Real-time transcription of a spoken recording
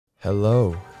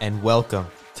Hello. And welcome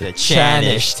to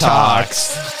Chanish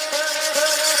Talks.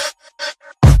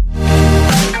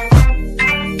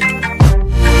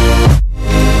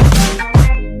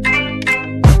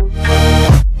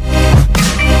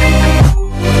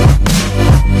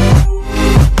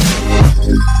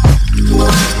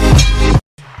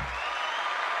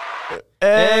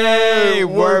 Hey,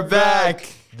 we're back.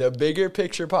 The Bigger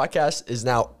Picture podcast is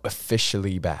now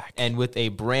officially back. And with a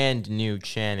brand new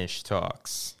Chanish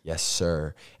Talks. Yes,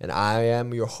 sir. And I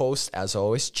am your host, as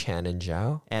always, Chan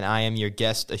Zhao. And I am your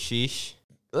guest, Ashish.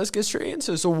 Let's get straight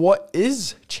into it. So what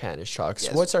is Chanish Talks?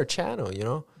 Yes. What's our channel,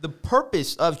 The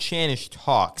purpose of Chanish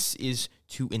Talks is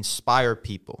to inspire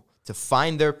people to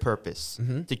find their purpose,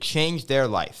 to change their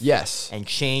life. Yes. And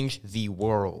change the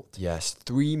world. Yes,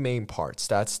 three main parts.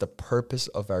 That's the purpose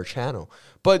of our channel.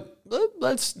 But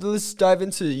let's dive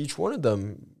into each one of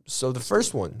them. So the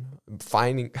first one,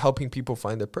 helping people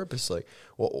find their purpose. Like,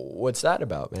 what's that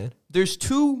about, man? There's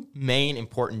two main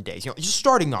important days. Just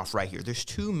starting off right here. There's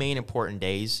two main important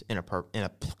days in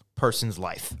a person's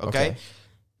life. Okay?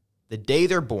 The day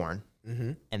they're born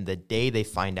and the day they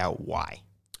find out why.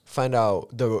 Find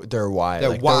out their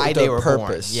why. Why they were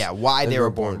purpose. Born. Yeah, why they were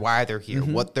born, why they're here,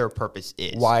 what their purpose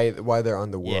is. Why they're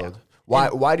on the world. Yeah.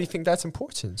 Why do you think that's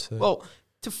important? Well,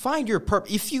 to find your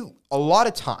purpose, a lot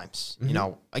of times,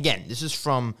 again, this is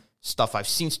from stuff I've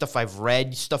seen, stuff I've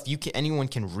read, stuff anyone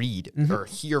can read or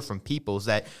hear from people, is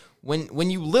that when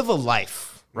you live a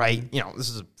life, right? This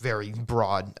is a very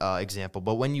broad example,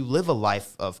 but when you live a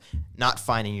life of not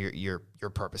finding your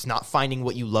purpose, not finding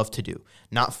what you love to do,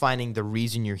 not finding the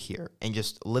reason you're here, and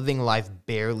just living life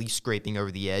barely scraping over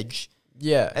the edge,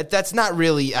 that's not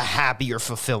really a happy or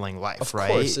fulfilling life, right?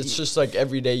 Of course, it's just like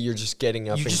every day you're just getting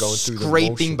up and going through the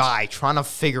motions. Scraping by, trying to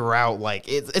figure out,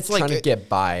 it's like trying to get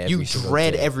by. You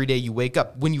dread every day you wake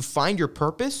up. When you find your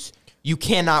purpose, you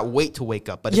cannot wait to wake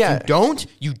up. But if you don't,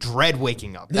 you dread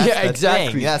waking up. That's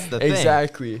exactly. That's the thing.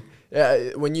 Exactly.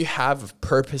 When you have a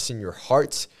purpose in your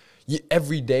heart,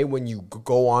 every day when you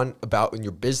go on about in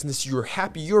your business, you're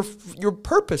happy. You're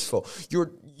purposeful.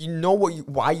 You know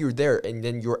why you're there, and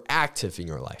then you're active in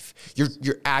your life.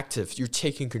 You're active. You're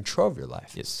taking control of your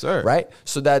life. Yes, sir. Right?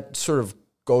 So that sort of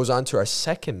goes on to our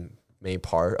second main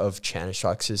part of Chanish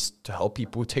Talks, is to help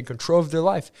people take control of their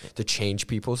life, to change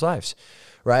people's lives,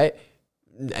 right?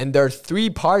 And there are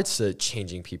three parts to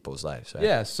changing people's lives, right?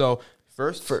 Yeah, so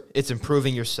first, it's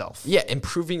improving yourself. Yeah,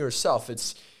 improving yourself.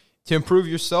 To improve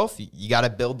yourself, you got to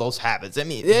build those habits. I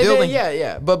mean,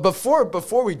 But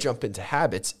before we jump into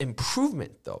habits,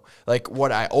 improvement, though, like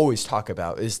what I always talk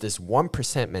about is this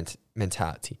 1%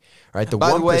 mentality, right? The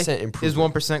 1% improvement. Is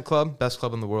 1% Club best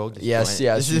club in the world? Yes.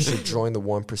 You should join the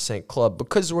 1% Club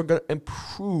because we're going to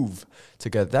improve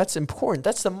together. That's important.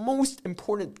 That's the most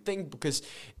important thing, because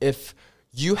if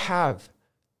you have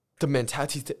the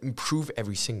mentality to improve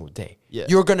every single day,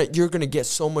 you're gonna get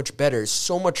so much better,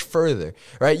 so much further,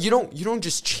 right? You don't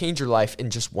just change your life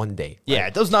in just one day. Right? Yeah,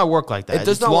 it does not work like that. It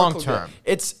does not long work term. Like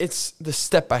that. It's the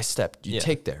step by step you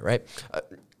take there, right?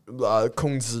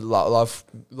 孔子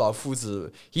老夫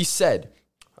子, he said,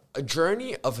 a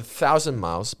journey of 1,000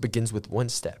 miles begins with one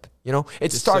step.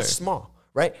 It starts small,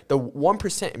 right? The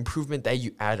 1% improvement that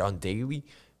you add on daily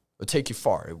will take you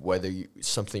far, whether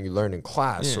something you learn in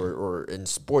class or in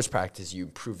sports practice, you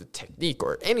improve the technique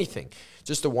or anything,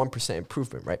 just a 1%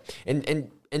 improvement, right?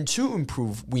 And to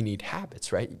improve, we need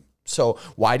habits, right? So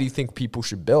why do you think people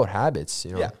should build habits?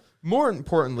 More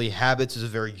importantly, habits is a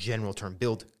very general term.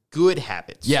 Build good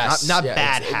habits, not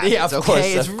bad habits. Yeah, of course.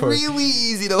 It's really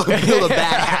easy to build a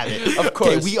bad habit. Of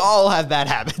course, we all have bad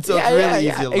habits, so it's really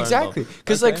easy to learn. Exactly,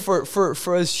 because like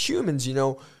for us humans,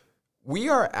 we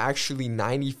are actually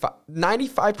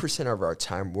 95% of our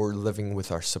time we're living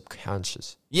with our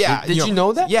subconscious. Yeah. Did you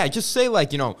know that? Yeah. Just say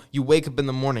you wake up in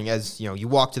the morning, as you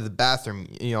walk to the bathroom,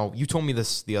 you told me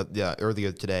this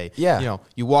earlier today. Yeah.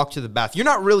 You walk to the bathroom.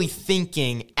 You're not really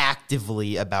thinking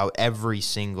actively about every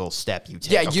single step you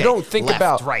take. Yeah. You don't think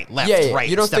about right.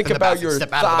 You don't think about your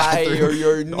thigh or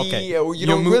your knee. Or you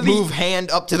don't really move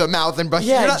hand up to the mouth and brush.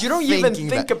 Yeah. You don't even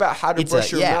think about how to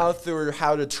brush your mouth, or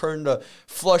how to turn the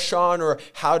flush on, or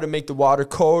how to make the water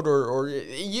cold, or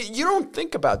you don't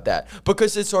think about that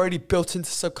because it's already built into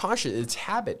subconscious. It's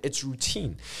habit. It's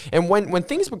routine. And when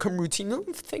things become routine, you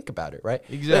don't think about it, right?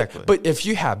 Exactly. But if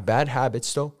you have bad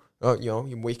habits, though, you're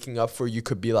waking up you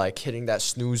could be like hitting that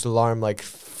snooze alarm like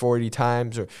 40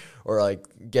 times, or like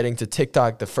getting to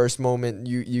TikTok the first moment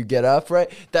you get up, right?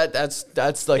 That's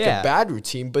like a bad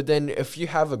routine. But then if you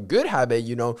have a good habit,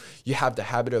 you have the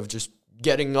habit of just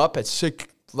getting up at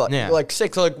like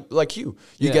 6, like you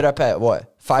Yeah. get up at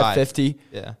what 5:50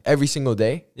 Yeah. every single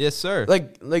day. Yes, sir.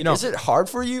 Like You know, is it hard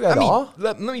for you at all?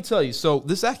 Let me tell you. So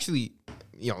this actually,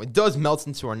 it does melt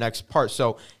into our next part.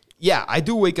 So yeah, I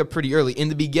do wake up pretty early. In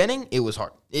the beginning, it was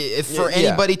hard. If for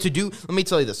anybody to do, let me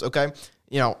tell you this, okay?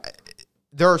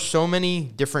 There are so many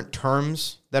different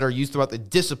terms that are used throughout the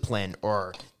discipline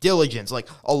or diligence. Like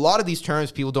a lot of these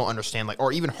terms people don't understand, like,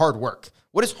 or even hard work.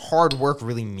 What does hard work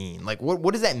really mean? Like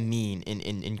what does that mean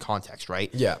in context, right?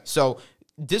 Yeah. So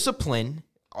discipline,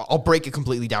 I'll break it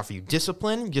completely down for you.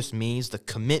 Discipline just means the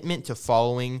commitment to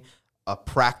following a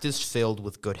practice filled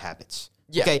with good habits.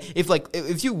 Yeah. Okay.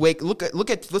 If you look at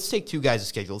let's take two guys'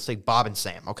 schedule. Let's take Bob and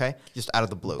Sam. Okay. Just out of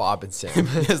the blue. Bob and Sam.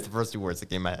 That's the first 2 words that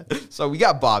came in my head. So we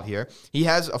got Bob here. He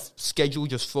has a schedule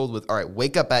just filled with, all right,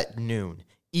 wake up at noon,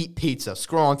 eat pizza,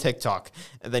 scroll on TikTok,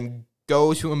 and then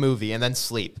go to a movie and then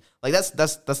sleep. Like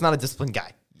that's not a disciplined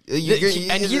guy. And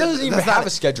he doesn't even have a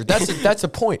schedule. That's a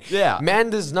point. Yeah. Man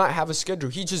does not have a schedule.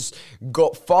 He just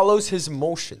follows his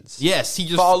emotions. Yes, he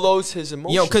just follows his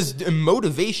emotions. Because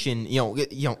motivation,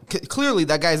 clearly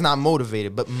that guy's not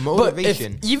motivated, but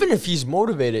motivation. But even if he's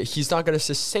motivated, he's not going to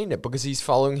sustain it because he's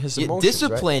following his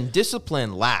emotions.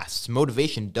 Discipline lasts.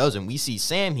 Motivation doesn't. We see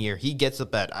Sam here. He gets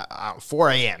up at 4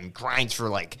 a.m., grinds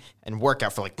for and work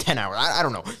out for 10 hours. I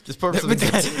don't know. Just put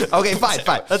okay,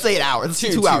 fine. Let's say an hour. Let's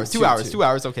say 2 hours. 2 hours. 2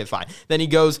 hours. Okay, fine. Then he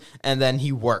goes and then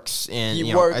he works in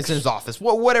it's in his office.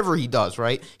 Whatever he does,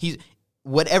 right?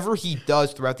 Whatever he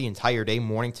does throughout the entire day,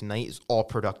 morning to night, is all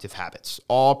productive habits.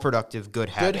 All productive good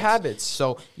habits. Good habits.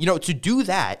 So, to do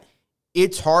that,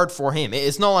 it's hard for him.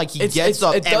 It's not like he gets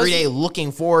up every day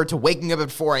looking forward to waking up at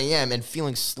 4 a.m. and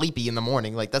feeling sleepy in the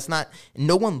morning. Like, that's not,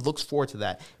 no one looks forward to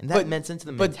that. And that meant into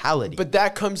the mentality. But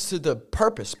that comes to the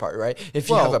purpose part, right? If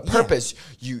you have a purpose,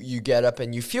 you get up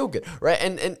and you feel good, right?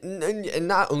 And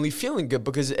not only feeling good,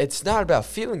 because it's not about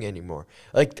feeling anymore.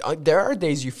 Like, there are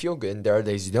days you feel good and there are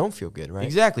days you don't feel good, right?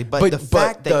 Exactly. But the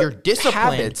fact that you're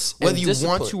disciplined, whether you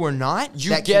want to or not,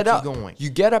 you get up. You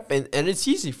get up and it's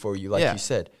easy for you, like you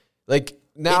said. Like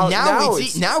now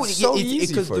it's so easy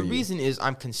because for the you. reason is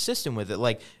I'm consistent with it.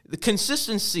 Like the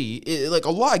consistency, a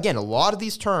lot of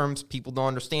these terms people don't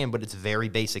understand, but it's very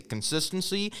basic.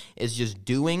 Consistency is just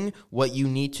doing what you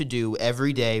need to do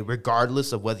every day,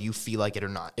 regardless of whether you feel like it or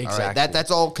not. Exactly. All right?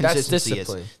 That's all consistency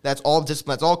is. That's all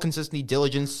discipline. That's all consistency,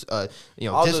 diligence. All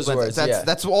discipline. Those words,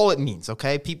 that's all it means.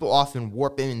 Okay, people often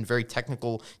warp in very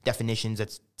technical definitions.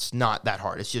 It's not that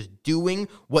hard. It's just doing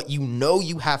what you know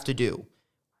you have to do.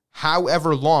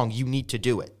 However long you need to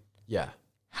do it. Yeah.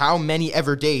 How many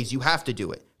ever days you have to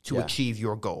do it to achieve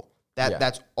your goal.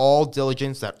 That's all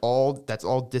diligence. That's all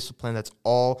discipline. That's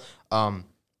all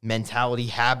mentality,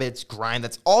 habits, grind.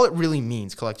 That's all it really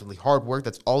means collectively. Hard work.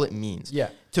 That's all it means. Yeah.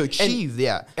 To achieve.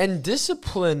 And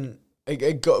discipline.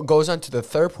 It goes on to the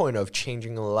third point of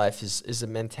changing a life is a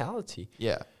mentality.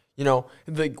 Yeah.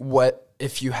 What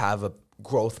if you have a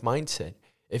growth mindset?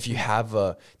 If you have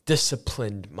a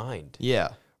disciplined mind. Yeah.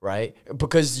 Right?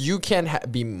 Because you can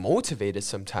be motivated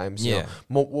sometimes.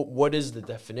 What is the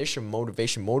definition of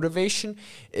motivation? Motivation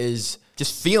is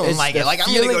just feeling like it. Like,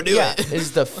 I'm going to go do it.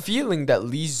 Is the feeling that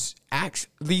leads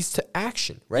to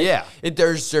action, right? Yeah.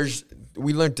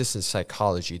 We learned this in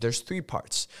psychology. There's 3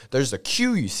 parts. There's the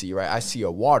cue you see, right? I see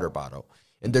a water bottle.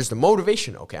 And there's the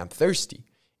motivation. Okay, I'm thirsty.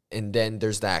 And then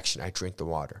there's the action. I drink the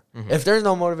water. Mm-hmm. If there's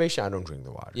no motivation, I don't drink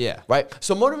the water. Yeah. Right?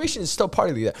 So motivation is still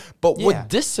partly that. But what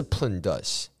discipline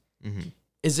does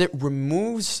is it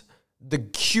removes the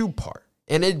cue part.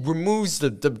 And it removes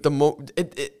it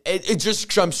just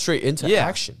jumps straight into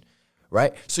action.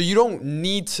 Right? So you don't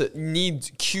need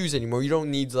cues anymore. You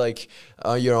don't need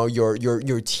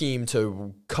your team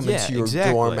to come into your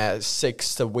dorm at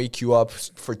 6 to wake you up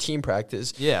for team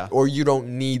practice. Yeah. Or you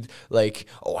don't need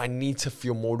I need to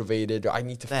feel motivated. I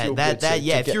need to feel good.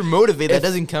 If you're motivated, that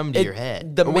doesn't come to your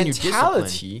head. The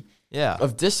mentality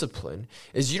of discipline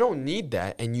is you don't need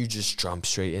that, and you just jump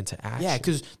straight into action. Yeah,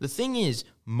 because the thing is,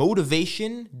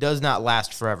 motivation does not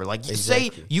last forever. Like,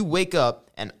 say you wake up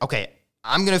and, okay,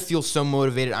 I'm going to feel so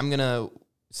motivated. I'm going to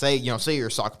say you're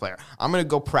a soccer player. I'm going to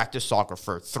go practice soccer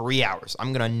for 3 hours.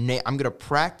 I'm going to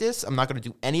practice. I'm not going to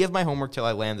do any of my homework till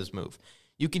I land this move.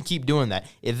 You can keep doing that.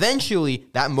 Eventually,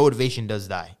 that motivation does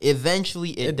die. Eventually,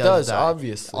 it does die.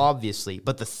 Obviously.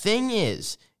 But the thing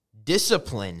is,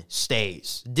 discipline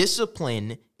stays.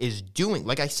 Discipline is doing,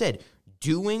 like I said,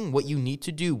 doing what you need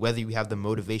to do, whether you have the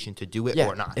motivation to do it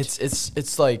or not.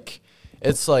 It's like,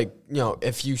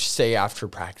 if you stay after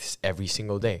practice every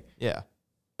single day. Yeah.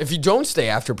 If you don't stay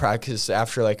after practice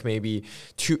after maybe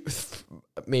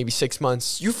maybe 6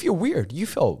 months, you feel weird. You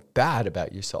feel bad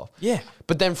about yourself. Yeah.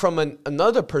 But then from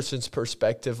another person's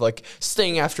perspective, like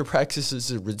staying after practice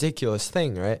is a ridiculous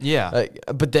thing, right? Yeah.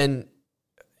 But then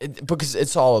because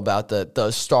it's all about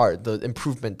the start, the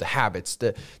improvement, the habits,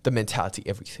 the mentality,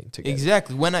 everything together.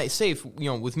 Exactly. When I say,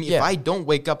 with me, if I don't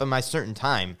wake up at my certain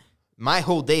time, my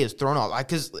whole day is thrown off.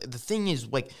 Because the thing is,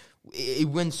 like,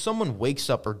 when someone wakes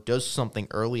up or does something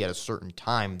early at a certain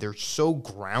time, they're so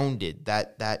grounded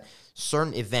that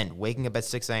certain event, waking up at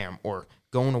 6 a.m. or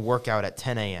going to work out at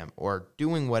 10 a.m. or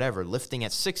doing whatever, lifting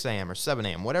at 6 a.m. or 7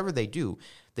 a.m., whatever they do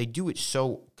it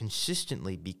so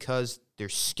consistently because their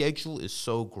schedule is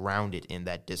so grounded in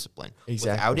that discipline.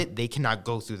 Exactly. Without it, they cannot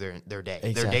go through their day.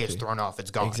 Exactly. Their day is thrown off. It's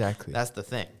gone. Exactly. That's the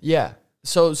thing. Yeah.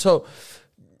 So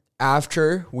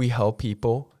after we help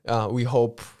people, we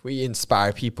hope we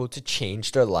inspire people to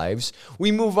change their lives.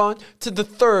 We move on to the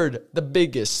third, the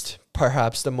biggest,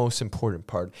 perhaps the most important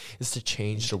part, is to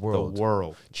change the world. The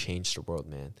world. Change the world,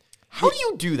 man. How do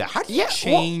you do that? How do you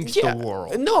change the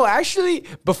world? No, actually,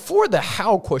 before the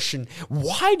how question,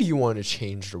 why do you want to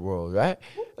change the world, right?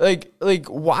 Like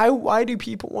why do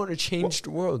people want to change the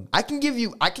world? I can give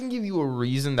you a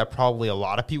reason that probably a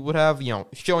lot of people would have,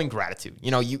 showing gratitude.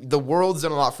 The world's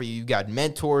done a lot for you. You've got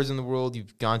mentors in the world.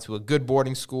 You've gone to a good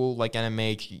boarding school like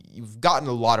NMH. You've gotten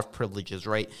a lot of privileges,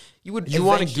 right? You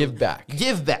want to give back.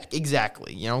 Give back,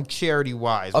 exactly.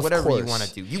 Charity-wise, whatever you want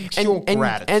to do. You show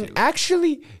gratitude. And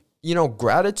actually,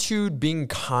 gratitude, being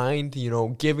kind,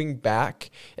 giving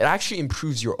back, it actually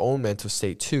improves your own mental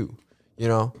state too.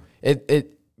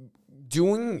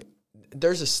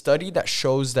 There's a study that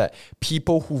shows that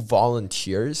people who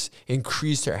volunteers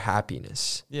increase their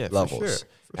happiness levels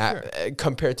for sure.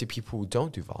 Compared to people who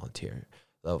don't do volunteer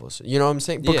levels. You know what I'm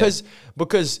saying? Yeah.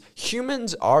 Because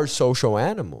humans are social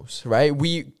animals, right?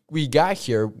 We got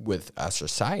here with a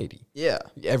society. Yeah.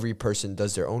 Every person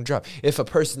does their own job. If a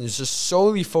person is just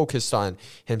solely focused on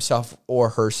himself or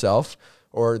herself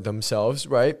or themselves,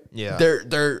 right? Yeah.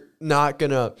 They're not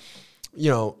gonna,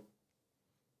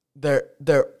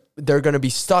 they're gonna be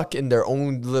stuck in their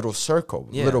own little circle,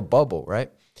 little bubble,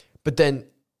 right? But then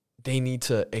they need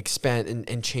to expand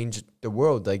and change the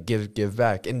world, like give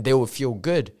back, and they will feel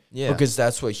good. Yeah, because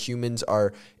that's what humans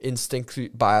are instinctively,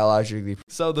 biologically.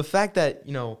 So the fact that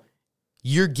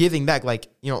you're giving back,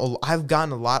 I've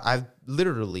gotten a lot. I've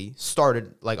literally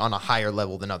started on a higher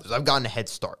level than others. I've gotten a head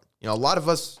start. A lot of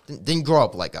us didn't grow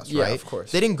up like us, right? Yeah, of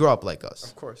course. They didn't grow up like us,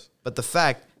 of course. But the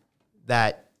fact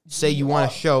that you want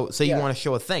to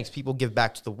show a thanks, people give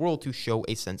back to the world to show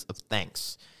a sense of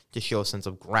thanks, to show a sense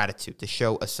of gratitude, to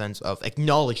show a sense of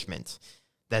acknowledgement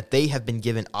that they have been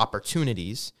given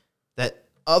opportunities that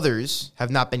others have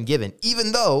not been given,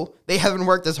 even though they haven't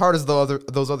worked as hard as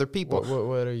those other people.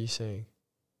 What are you saying?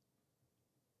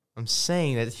 I'm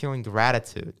saying that it's showing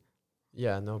gratitude.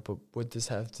 Yeah, no, but what does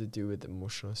that have to do with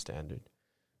emotional standard?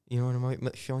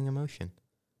 Showing emotion.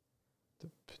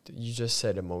 You just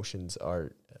said emotions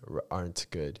aren't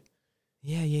good.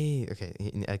 Yeah.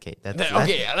 Okay. That's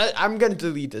okay. I'm gonna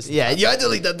delete this. Yeah,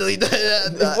 delete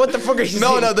that. What the fuck are you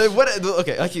saying? No.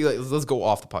 Okay, actually, let's go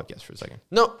off the podcast for a second.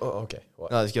 No. Oh, okay. What?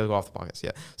 No, let's go off the podcast.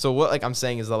 Yeah. So what I'm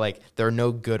saying is that there are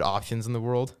no good options in the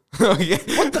world. Okay.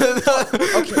 What the fuck?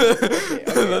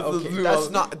 Okay. That's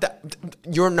not that.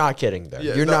 You're not getting there.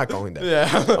 You're not going there.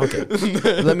 Yeah. Okay.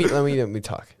 Let me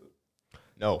talk.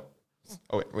 No.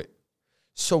 Oh wait.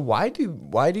 So why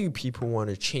do people want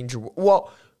to change?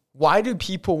 Well, why do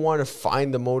people want to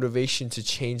find the motivation to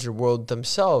change the world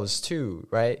themselves too?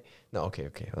 Right? No. Okay.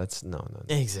 Let's no.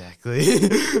 Exactly.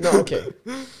 No. Okay.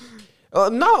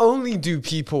 Not only do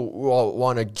people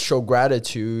want to show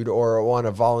gratitude or want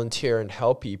to volunteer and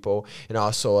help people, and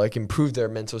also improve their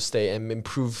mental state and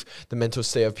improve the mental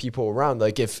state of people around.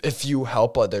 If you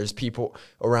help others, people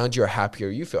around you are happier,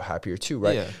 you feel happier too,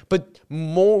 right? Yeah. But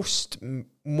more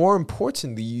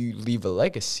importantly, you leave a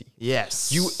legacy. Yes.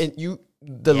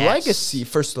 The legacy,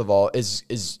 first of all,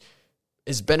 is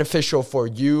beneficial for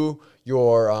you,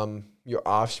 your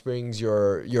offsprings,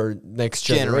 your next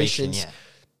generations. Yeah.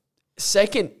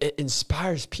 Second, it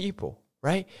inspires people,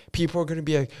 right? People are going to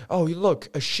be like, oh,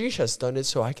 look, Ashish has done it,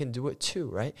 so I can do it too,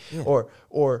 right? Yeah.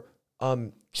 Or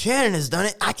Shannon has done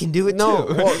it, I can do it too.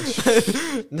 Well,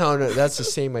 no, that's the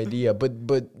same idea. But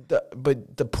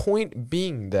the point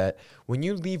being that when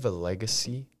you leave a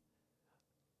legacy,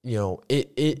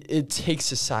 it takes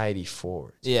society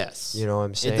forward. Yes. You know what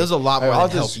I'm saying? It does a lot more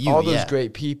than help you. All those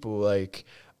great people like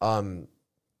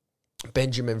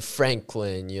Benjamin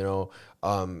Franklin,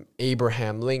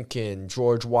 Abraham Lincoln,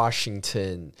 George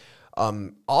Washington,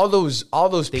 all those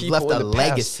They've people left in a the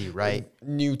legacy, past, right?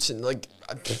 Newton,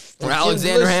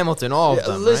 Alexander Hamilton, all of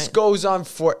the them, list right? goes on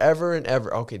forever and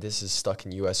ever. Okay, this is stuck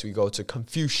in U.S. We go to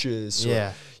Confucius,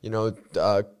 or,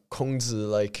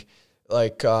 Kongzi,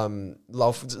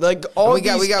 Lao Fu, like all we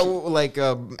got like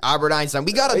Albert Einstein.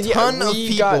 We got a ton of people.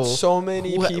 We got so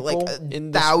many people like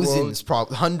in this thousands,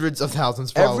 world. hundreds of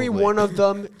thousands. Probably. Every one of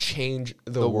them changed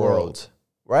the world,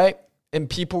 right? And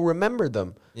people remember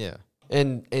them. Yeah.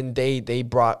 And they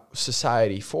brought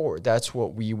society forward. That's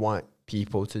what we want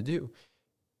people to do.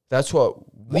 That's what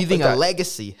leaving a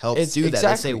legacy helps do that.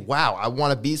 Exactly. They say, "Wow, I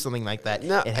want to be something like that."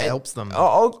 No, it helps them. It's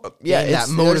that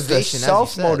motivation,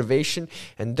 self motivation,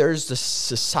 and there's the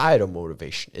societal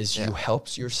motivation. You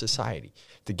helps your society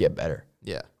to get better.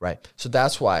 Yeah, right. So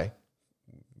that's why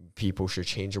people should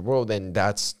change the world, and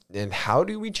how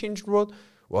do we change the world?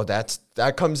 Well, that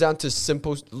comes down to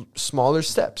simple, smaller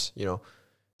steps.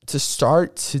 To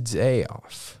start today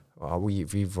off. Well,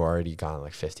 we've already gone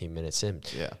like 15 minutes in.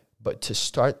 Yeah. But to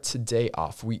start today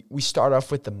off, we start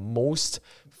off with the most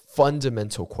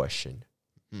fundamental question.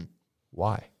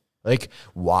 Why? Like,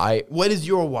 why? What is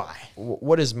your why?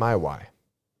 What is my why?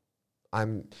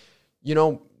 Tell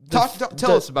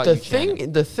us about the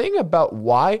thing. The thing about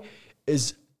why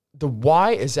is the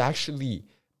why is actually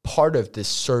part of this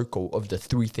circle of the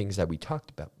three things that we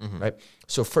talked about, right?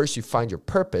 So first you find your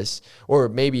purpose, or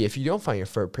maybe if you don't find your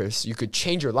purpose, you could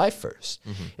change your life first.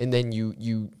 And then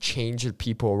you change the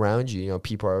people around you.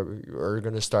 People are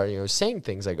going to start, saying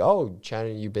things like, "Oh,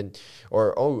 Chanish, you've been,"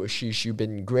 or "Oh, Ashish, you've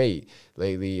been great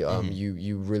lately.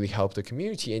 You really helped the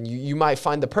community." And you might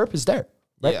find the purpose there,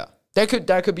 right? Yeah. That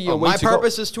could be a way my to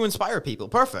purpose go. is to inspire people.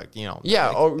 Perfect, Yeah,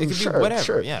 it could be whatever.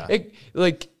 Sure. Yeah,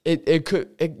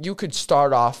 you could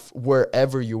start off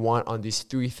wherever you want on these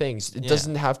three things. It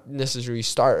doesn't have to necessarily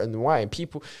start on the why. And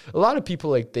a lot of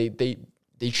people they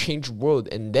change the world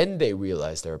and then they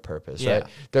realize their purpose. Right?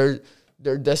 You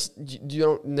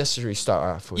don't necessarily start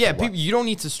off with people. You don't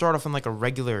need to start off in like a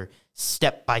regular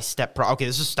step-by-step okay,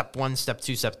 this is step 1, step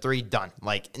 2, step 3, done.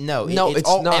 Like, no, it's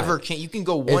all not. Ever change. You can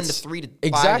go 1 to 3 to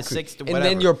 5 to 6 to whatever. And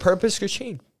then your purpose could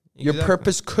change. Your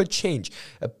purpose could change.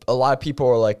 A lot of people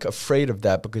are like afraid of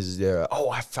that because they're,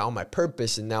 I found my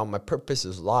purpose and now my purpose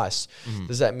is lost.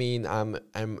 Does that mean I'm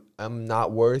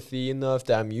not worthy enough,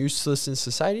 that I'm useless in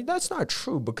society? That's not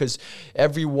true, because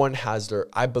everyone has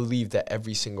I believe that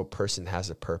every single person has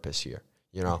a purpose here.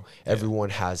 Everyone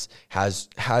has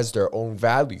their own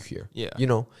value here.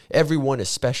 Yeah. Everyone is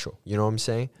special. You know what I'm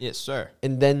saying? Yes, sir.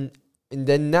 And then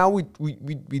now we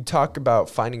talk about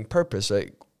finding purpose.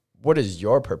 Like, what is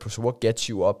your purpose? What gets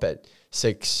you up at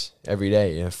 6 every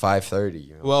day,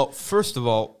 5:30? Well, first of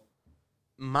all,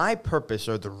 my purpose,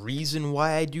 or the reason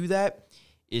why I do that,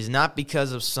 is not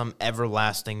because of some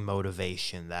everlasting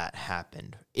motivation that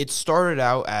happened. It started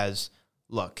out as,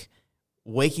 look,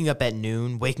 waking up at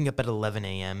noon, waking up at 11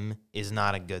 a.m. is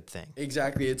not a good thing.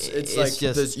 Exactly. It's like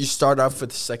just, you start off with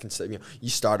the second step. You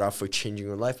start off with changing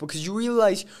your life because you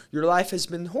realize your life has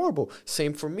been horrible.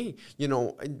 Same for me. Back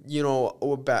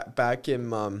in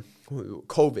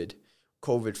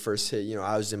COVID first hit.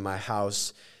 I was in my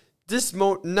house,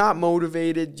 not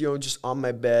motivated. Just on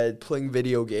my bed playing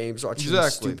video games, watching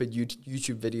stupid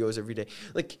YouTube videos every day.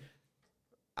 Like,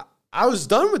 I was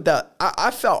done with that.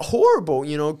 I felt horrible,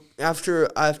 after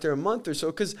a month or so,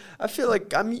 because I feel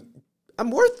like I'm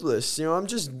worthless. I'm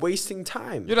just wasting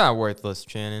time. You're not worthless,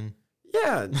 Shannon.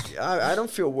 Yeah, I don't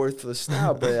feel worthless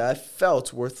now, but I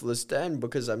felt worthless then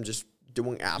because I'm just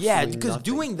doing absolutely because nothing.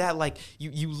 doing that, like,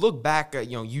 you look back,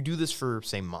 you do this for,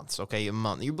 say, months, okay, a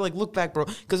month. You're like, look back, bro,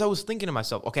 because I was thinking to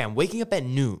myself, okay, I'm waking up at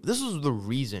noon. This is the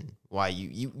reason why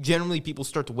you generally people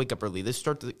start to wake up early. They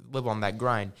start to live on that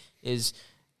grind is...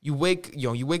 You wake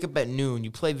up at noon, you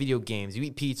play video games, you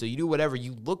eat pizza, you do whatever.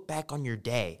 You look back on your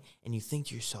day and you think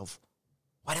to yourself,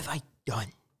 what have I done?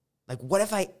 Like, what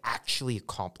have I actually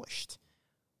accomplished?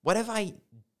 What have I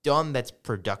done that's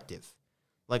productive?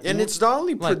 Like, and it's not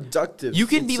only productive. You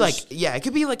can be it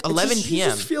could be like 11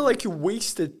 p.m. You just feel like you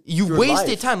wasted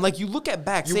time. Like, you look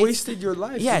back. You wasted your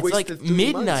life. Yeah, it's like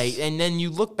midnight, and then you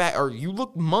look back, or you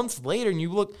look months later, and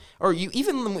you look, or you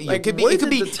even it could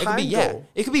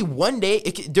be one day.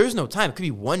 There's no time. It could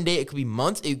be one day. It could be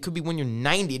months. It could be when you're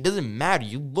 90. It doesn't matter.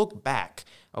 You look back.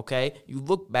 Okay, you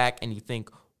look back and you think,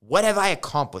 what have I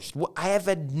accomplished? I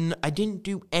didn't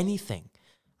do anything.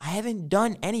 I haven't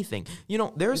done anything.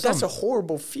 That's a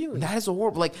horrible feeling. That is a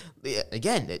horrible,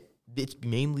 again, it's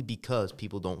mainly because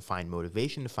people don't find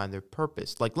motivation to find their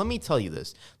purpose. Like, let me tell you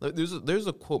this. There's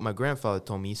a quote my grandfather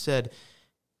told me. He said,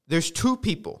 there's 2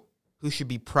 people who should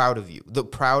be proud of you,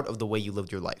 proud of the way you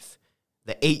lived your life.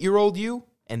 The 8-year-old you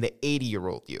and the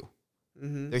 80-year-old you.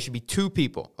 There should be two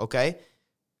people, okay?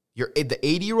 The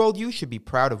 80-year-old you should be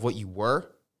proud of what you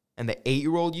were, and the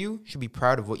 8-year-old you should be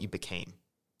proud of what you became,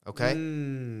 okay?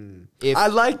 I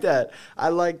like that. I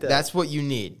like that. That's what you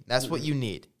need. That's what you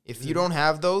need. If you don't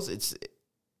have those,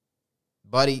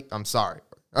 buddy, I'm sorry.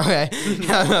 Okay?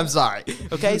 I'm sorry.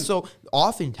 Okay? So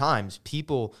oftentimes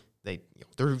people,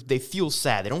 they feel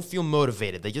sad. They don't feel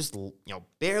motivated. They just,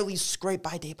 barely scrape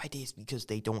by day because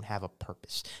they don't have a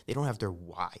purpose. They don't have their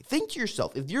why. Think to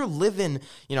yourself, if you're living,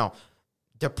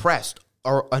 depressed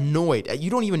or annoyed,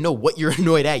 you don't even know what you're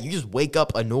annoyed at. You just wake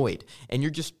up annoyed and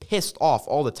you're just pissed off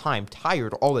all the time,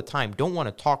 tired all the time, don't want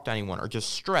to talk to anyone, or just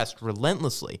stressed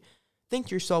relentlessly. Think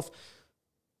to yourself,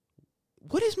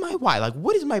 what is my why? Like,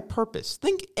 what is my purpose?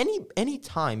 Think any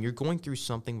time you're going through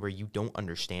something where you don't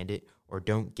understand it or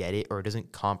don't get it or it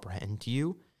doesn't comprehend to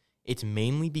you, it's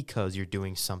mainly because you're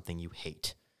doing something you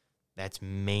hate. That's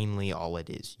mainly all it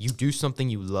is. You do something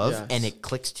you love and it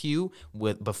clicks to you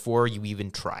before you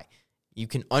even try. You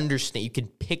can understand, you can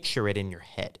picture it in your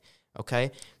head.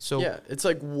 Okay? So it's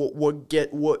like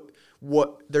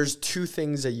there's two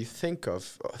things that you think of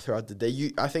throughout the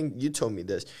day. I think you told me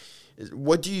this.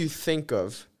 What do you think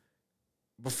of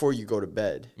before you go to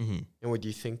bed? And what do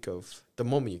you think of the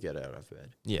moment you get out of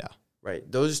bed? Yeah. Right.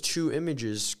 Those two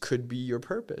images could be your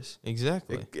purpose.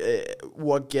 Exactly.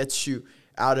 What gets you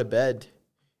out of bed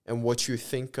and what you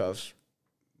think of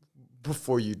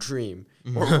before you dream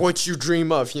or what you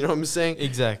dream of. You know what I'm saying?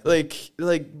 Exactly.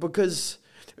 Like because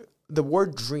the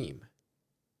word dream,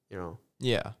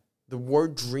 Yeah. The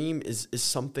word dream is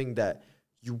something that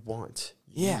you want.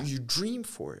 Yeah. You dream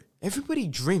for it. Everybody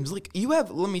dreams. Like,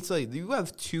 let me tell you, you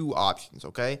have two options,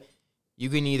 okay? You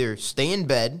can either stay in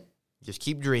bed, just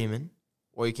keep dreaming,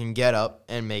 or you can get up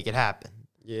and make it happen.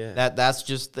 Yeah. That's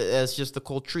just the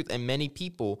cold truth. And many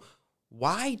people,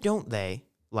 why don't they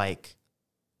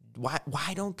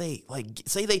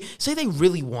say they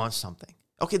really want something?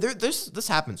 Okay, this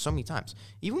happens so many times.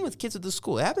 Even with kids at the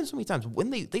school, it happens so many times.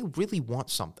 When they really want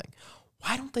something,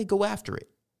 why don't they go after it?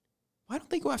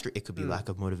 It could be lack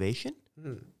of motivation,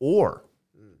 or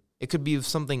it could be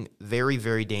something very,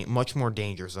 very much more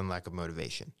dangerous than lack of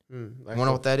motivation. You want to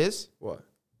know what that is? What?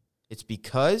 It's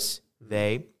because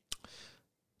let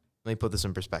me put this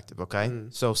in perspective, okay?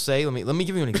 So let me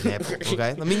give you an example,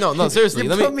 okay? Seriously.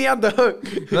 Put me on the hook.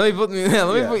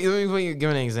 Give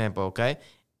an example, okay?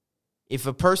 If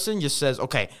a person just says,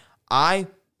 okay, I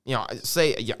want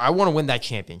to win that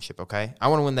championship, okay? I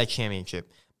want to win that championship,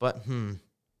 but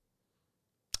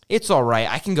it's all right.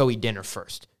 I can go eat dinner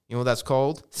first. You know what that's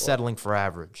called? What? Settling for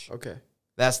average. Okay.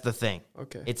 That's the thing.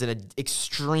 Okay. It's an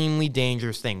extremely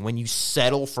dangerous thing when you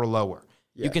settle for lower.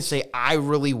 Yes. You can say, I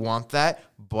really want that,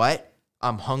 but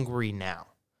I'm hungry now.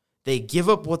 They give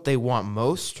up what they want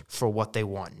most for what they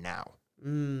want now.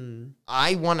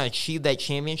 I want to achieve that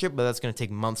championship, but that's going to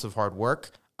take months of hard work.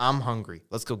 I'm hungry.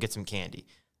 Let's go get some candy.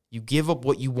 You give up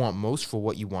what you want most for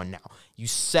what you want now. You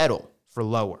settle for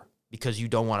lower because you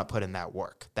don't want to put in that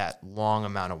work, that long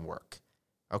amount of work.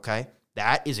 Okay?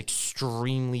 That is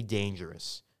extremely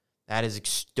dangerous.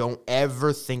 Don't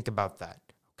ever think about that.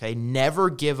 Okay?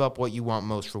 Never give up what you want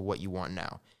most for what you want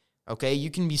now. Okay? You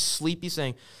can be sleepy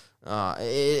saying,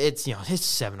 it's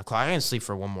 7 o'clock. I can sleep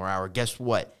for one more hour. Guess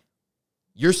what?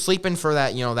 You're sleeping for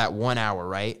that, that 1 hour,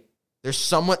 right? There's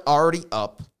someone already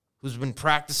up who's been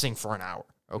practicing for an hour.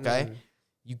 Okay?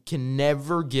 You can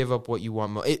never give up what you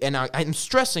want most. And I'm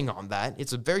stressing on that.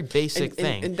 It's a very basic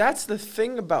thing. And that's the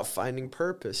thing about finding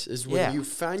purpose is when you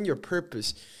find your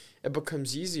purpose, it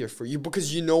becomes easier for you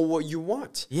because you know what you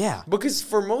want. Yeah. Because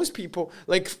for most people,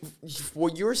 like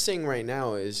what you're saying right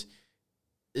now is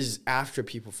after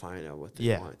people find out what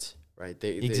they want. Right?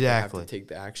 They have to take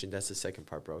the action. That's the second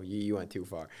part, bro. You went too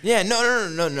far. Yeah, no.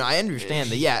 I understand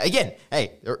that. Yeah, again,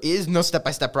 hey, there is no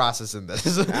step-by-step process in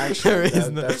this. Actually,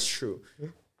 that's true.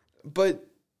 But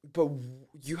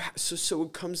you so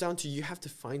it comes down to you have to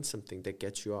find something that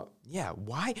gets you up. Yeah.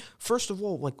 Why? First of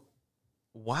all,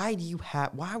 why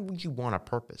would you want a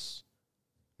purpose?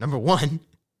 Number one,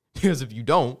 because if you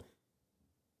don't,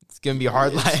 it's going to be a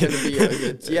hard life.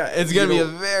 It's going to be a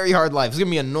very hard life. It's going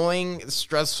to be annoying,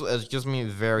 stressful. It's just going to be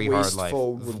a very hard life.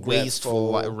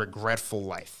 Wasteful, regretful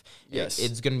life. Yes.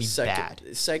 It's going to be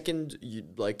bad. Second, you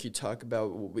talk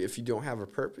about if you don't have a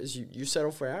purpose, you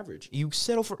settle for average. You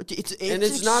settle for...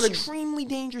 It's not an extremely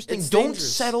dangerous thing. Don't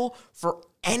settle for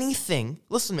anything.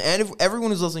 Listen, man,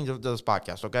 everyone who's listening to this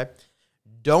podcast, okay?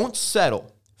 Don't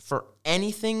settle for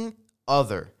anything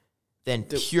other than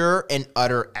pure and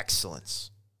utter excellence.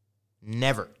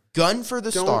 Never. Gun for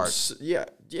the stars. Yeah,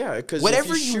 because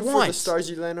whatever if you shoot want for the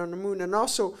stars, you land on the moon. And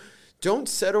also, don't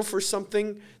settle for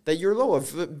something that you're low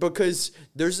of, because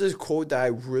there's this quote that I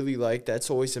really like that's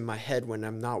always in my head when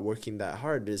I'm not working that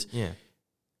hard is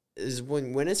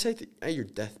when it's at your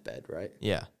deathbed, right?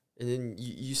 Yeah. And then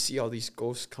you see all these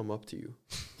ghosts come up to you.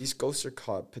 These ghosts are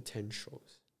called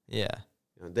potentials. Yeah.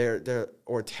 You know, they're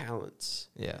or talents.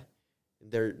 Yeah.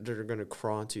 They're gonna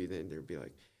crawl to you, then they'll be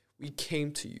like, we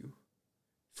came to you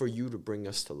for you to bring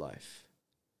us to life,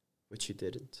 but you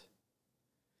didn't.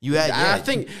 You had, I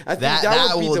think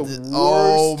that would be the worst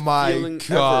oh my feeling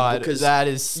God, ever, because that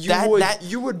is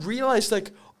you would realize,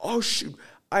 like, oh shoot,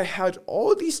 I had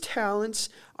all these talents,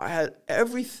 I had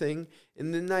everything,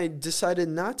 and then I decided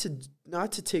not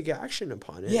to take action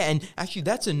upon it. Yeah, and actually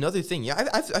that's another thing. Yeah,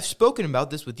 I've spoken about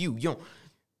this with you. You know,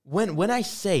 when I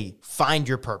say find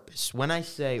your purpose, when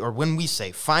we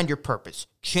say find your purpose,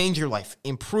 change your life,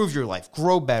 improve your life,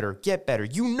 grow better, get better.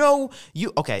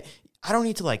 Okay. I don't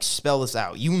need to like spell this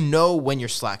out. You know when you're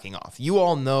slacking off. You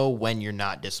all know when you're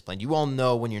not disciplined. You all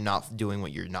know when you're not doing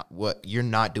what you're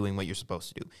not doing what you're supposed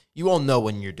to do. You all know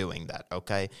when you're doing that,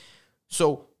 okay?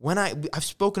 So when I've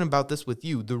spoken about this with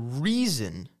you, the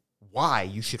reason why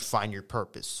you should find your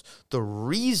purpose, the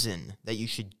reason that you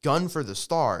should gun for the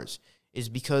stars is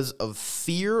because of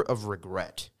fear of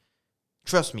regret.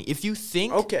 Trust me, if you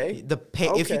think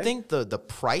if you think the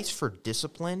price for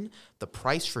discipline, the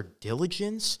price for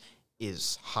diligence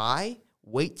is high,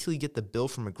 wait till you get the bill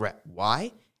from regret.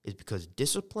 Why? Is because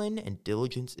discipline and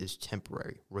diligence is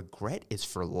temporary. Regret is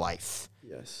for life.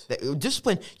 Yes.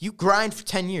 Discipline, you grind for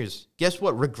 10 years. Guess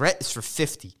what? Regret is for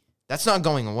 50. That's not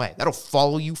going away. That'll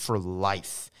follow you for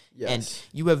life. Yes. And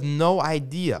you have no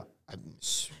idea.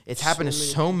 It's happened to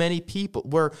so many people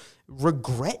where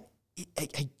regret,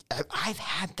 I've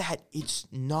had that. It's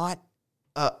not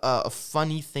a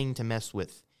funny thing to mess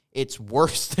with. It's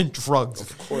worse than drugs.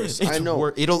 Of course, I know.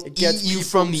 It'll eat you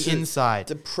from the inside.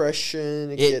 Depression.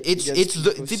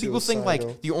 People think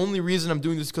like the only reason I'm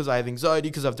doing this is because I have anxiety,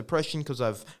 because I have depression, because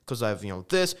I've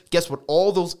this. Guess what?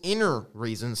 All those inner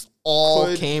reasons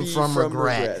came from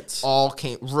regret.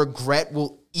 Regret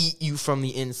will eat you from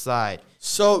the inside.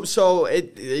 So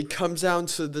it comes down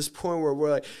to this point where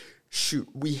we're like, shoot,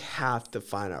 we have to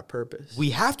find our purpose. We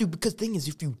have to, because the thing is,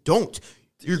 if you don't,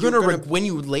 you're gonna regret,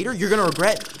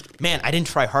 man, I didn't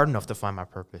try hard enough to find my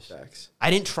purpose. Facts. I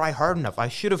didn't try hard enough. I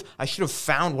should have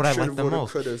found what I like the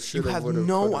most. You have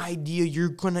no idea. You're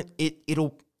gonna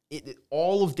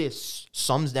all of this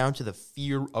sums down to the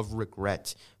fear of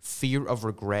regret. Fear of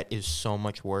regret is so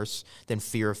much worse than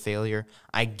fear of failure.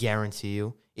 I guarantee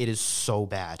you, it is so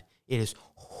bad. It is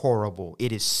horrible.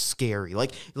 It is scary.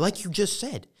 Like you just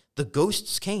said, the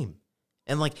ghosts came.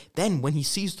 And then when he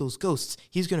sees those ghosts,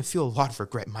 he's going to feel a lot of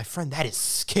regret. My friend, that is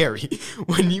scary.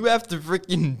 When you have to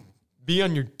freaking be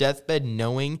on your deathbed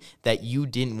knowing that you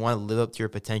didn't want to live up to your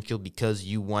potential because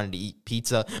you wanted to eat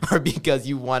pizza or because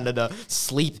you wanted to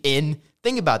sleep in.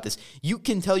 Think about this. You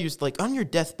can tell on your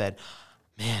deathbed,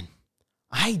 man,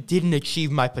 I didn't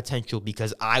achieve my potential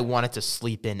because I wanted to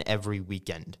sleep in every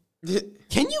weekend.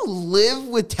 Can you live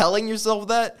with telling yourself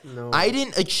that? No. I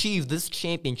didn't achieve this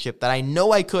championship that I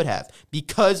know I could have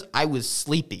because I was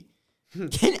sleepy.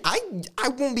 I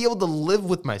won't be able to live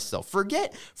with myself.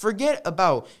 Forget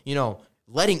about,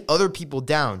 letting other people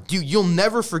down. Dude, you'll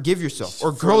never forgive yourself.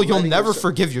 Or girl, you'll never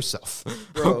forgive yourself.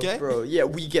 Bro, okay? Bro, yeah,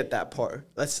 we get that part.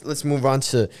 Let's move on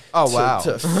to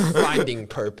finding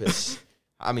purpose.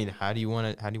 I mean, how do you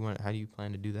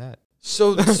plan to do that?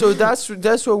 So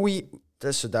that's what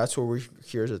we're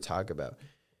here to talk about.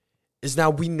 Is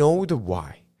now we know the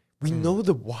why. We know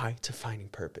the why to finding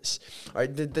purpose. All right,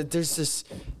 there's this.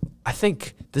 I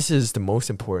think this is the most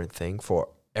important thing for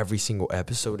every single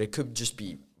episode. It could just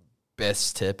be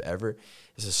best tip ever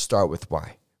is to start with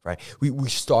why. Right? We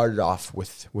started off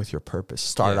with your purpose.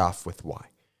 Started off with why.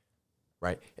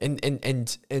 Right? And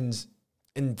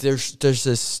there's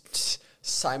this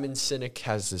Simon Sinek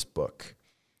has this book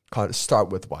called Start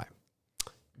With Why.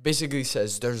 Basically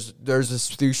says there's this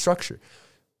three structure.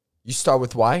 You start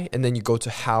with why, and then you go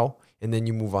to how, and then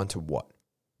you move on to what,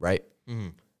 right? Mm-hmm.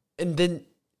 And then,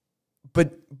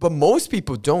 but most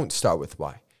people don't start with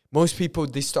why. Most people,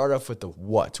 they start off with the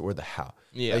what or the how.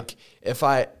 Yeah. Like if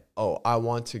I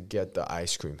want to get the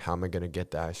ice cream. How am I going to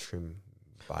get the ice cream?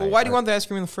 Well, why do you want the ice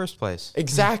cream in the first place?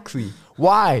 Exactly.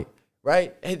 Why?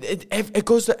 Right? It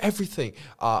goes to everything.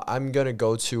 I'm going to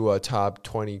go to a top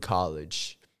 20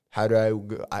 college. How do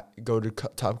I go to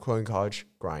top 20 college?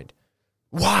 Grind.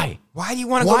 Why? Why do you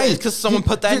want to go? Because someone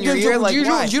put that in your ear. Like,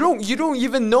 why? You don't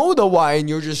even know the why, and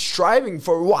you're just striving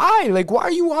for why. Like, why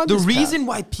are you on the this reason path?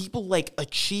 why people like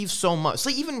achieve so much?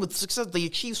 Like, even with success, they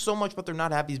achieve so much, but they're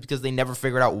not happy is because they never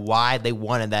figured out why they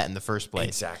wanted that in the first place.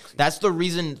 Exactly. That's the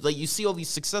reason. Like, you see all these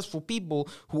successful people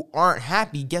who aren't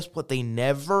happy. Guess what? They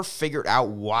never figured out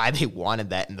why they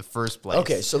wanted that in the first place.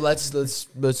 Okay, so let's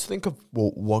think of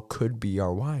what could be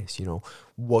our whys. You know,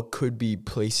 what could be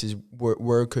places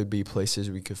where could be places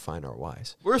we could find our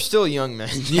whys. We're still young men.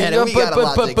 Yeah,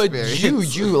 but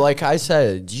you like I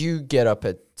said, you get up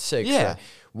at 6. Yeah.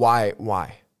 Right?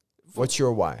 Why? What's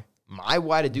your why? My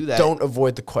why to do that? Don't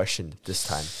avoid the question this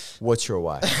time. What's your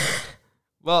why?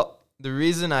 Well, the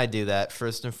reason I do that,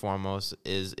 first and foremost,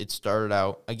 is it started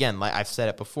out, again, like I've said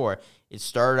it before, it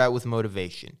started out with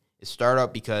motivation. It started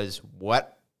out because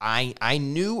I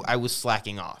knew I was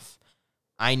slacking off.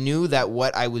 I knew that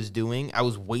what I was doing, I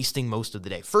was wasting most of the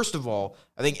day. First of all,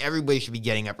 I think everybody should be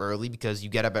getting up early because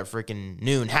you get up at freaking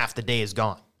noon, half the day is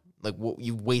gone. Like,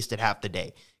 you wasted half the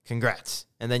day. Congrats.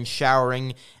 And then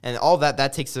showering and all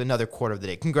that takes another quarter of the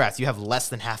day. Congrats, you have less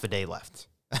than half a day left.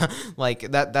 Like,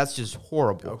 that's just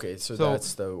horrible. Okay, so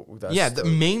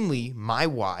mainly my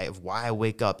why of why I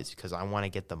wake up is because I want to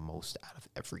get the most out of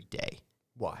every day.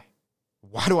 Why?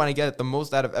 Why do I want to get the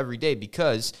most out of every day?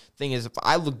 Because thing is, if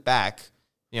I look back,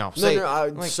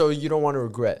 so you don't want to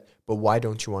regret, but why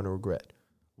don't you want to regret?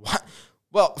 What?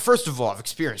 Well, first of all, I've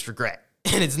experienced regret,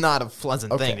 and it's not a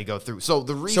pleasant thing to go through. So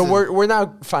the reason, so we're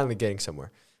now finally getting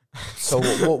somewhere. So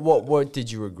what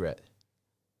did you regret?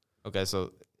 Okay,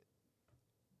 so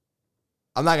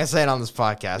I'm not gonna say it on this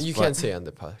podcast. You can't say it on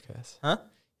the podcast, huh?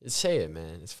 Say it,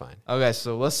 man. It's fine. Okay,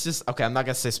 so I'm not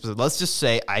gonna say specific. Let's just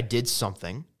say I did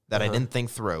something that I didn't think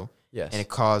through. Yes. And it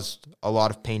caused a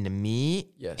lot of pain to me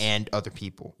and other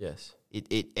people. Yes.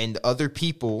 And other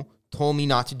people told me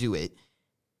not to do it.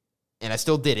 And I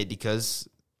still did it because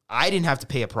I didn't have to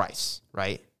pay a price,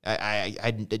 right?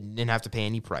 I didn't have to pay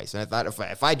any price. And I thought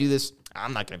if I do this,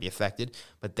 I'm not going to be affected.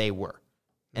 But they were.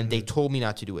 And they told me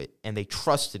not to do it. And they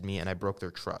trusted me, and I broke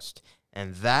their trust.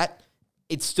 And that,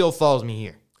 it still follows me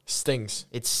here. Stings.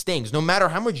 It stings. No matter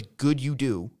how much good you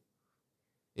do,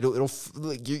 It'll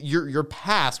like your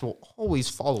past will always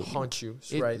follow haunt you,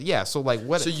 right? Yeah. So like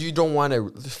what? So you don't want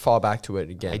to fall back to it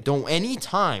again. I don't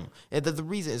anytime. And the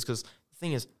reason is because the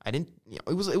thing is I didn't.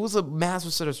 It was a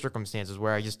massive set of circumstances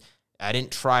where I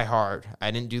didn't try hard.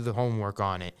 I didn't do the homework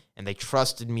on it, and they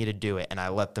trusted me to do it, and I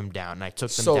let them down, and I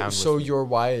took them down. So your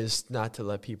why is not to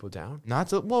let people down.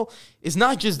 It's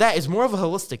not just that. It's more of a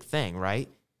holistic thing, right?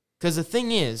 Because the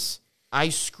thing is, I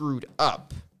screwed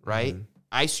up, right?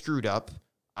 I screwed up.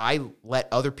 I let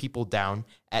other people down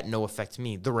at no effect to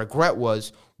me. The regret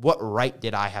was, what right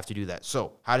did I have to do that?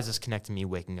 So how does this connect to me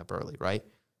waking up early, right?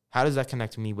 How does that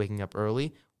connect to me waking up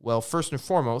early? Well, first and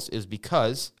foremost is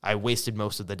because I wasted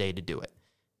most of the day to do it.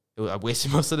 I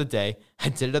wasted most of the day. I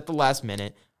did it at the last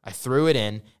minute. I threw it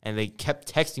in, and they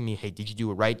kept texting me, hey, did you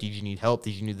do it right? Did you need help?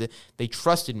 Did you need that? They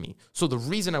trusted me. So the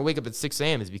reason I wake up at 6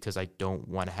 a.m. is because I don't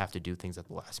want to have to do things at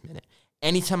the last minute.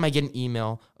 Anytime I get an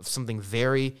email of something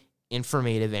very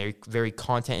informative, very, very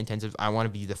content intensive, I want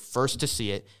to be the first to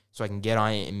see it so I can get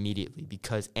on it immediately,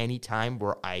 because any time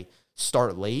where I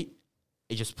start late,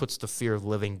 it just puts the fear of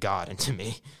living God into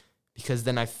me, because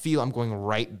then I feel I'm going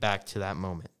right back to that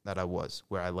moment that I was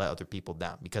where I let other people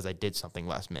down because I did something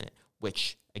last minute,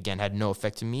 which again had no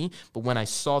effect to me. But when I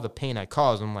saw the pain I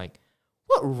caused, I'm like,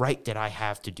 what right did I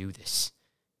have to do this?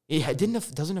 It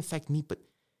doesn't affect me, but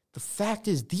the fact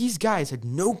is these guys had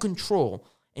no control,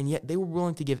 and yet they were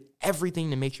willing to give everything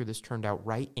to make sure this turned out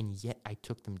right, and yet I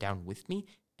took them down with me,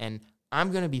 and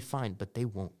I'm going to be fine, but they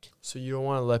won't. So you don't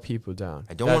want to let people down.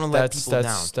 I don't want to let people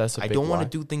down. That's a big I don't want why. to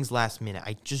do things last minute.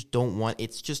 I just don't want,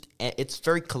 it's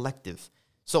very collective.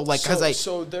 So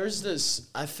So there's this,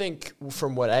 I think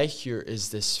from what I hear is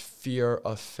this fear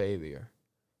of failure.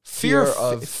 Fear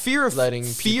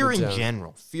in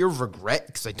general, fear of regret,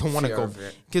 because I don't want to go,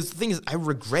 because the thing is I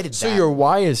regretted that. So your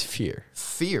why is fear.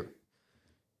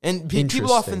 And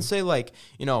people often say, like,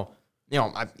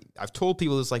 I've told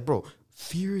people this, like, bro,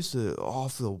 fear is an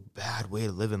awful bad way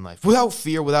to live in life. Without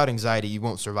fear, without anxiety, you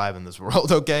won't survive in this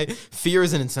world, okay? Fear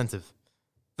is an incentive.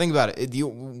 Think about it.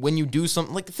 When you do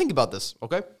something, like, think about this,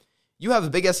 okay? You have a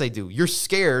big essay due. You're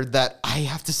scared that I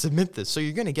have to submit this, so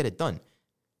you're going to get it done.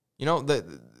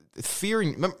 The fear,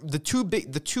 remember, the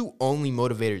two only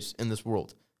motivators in this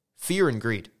world, fear and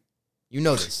greed. You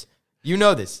know this.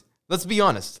 Let's be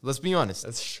honest.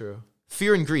 That's true.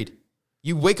 Fear and greed.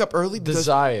 You wake up early because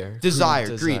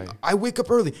Desire. Greed. I wake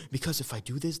up early because if I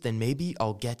do this, then maybe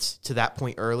I'll get to that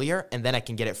point earlier, and then I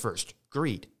can get it first.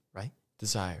 Greed, right?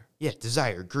 Desire. Yeah,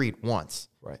 desire, greed, wants.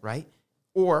 Right. Right?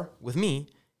 Or with me,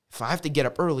 if I have to get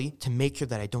up early to make sure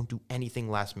that I don't do anything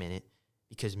last minute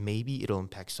because maybe it'll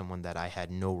impact someone that I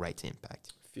had no right to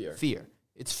impact. Fear.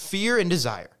 It's fear and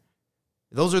desire.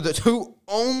 Those are the two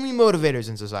only motivators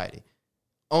in society.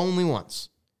 Only ones.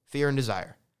 Fear and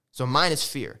desire. So mine is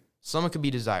fear. Someone could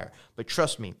be desire. But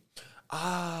trust me.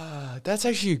 That's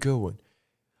actually a good one.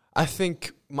 I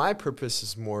think my purpose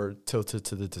is more tilted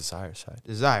to the desire side.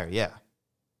 Desire, yeah.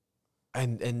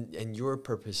 And your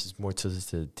purpose is more tilted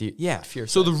to the fear side.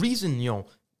 So the reason,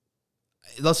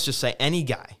 let's just say any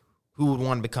guy who would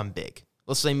want to become big.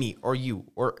 Let's say me or you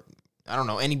or, I don't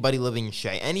know, anybody living in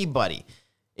Shea. Anybody.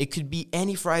 It could be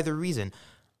any for either reason.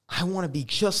 I want to be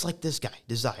just like this guy.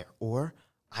 Desire. Or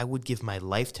I would give my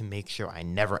life to make sure I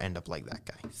never end up like that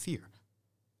guy. Fear.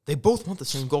 They both want the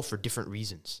same goal for different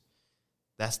reasons.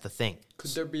 That's the thing.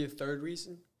 Could there be a third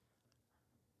reason?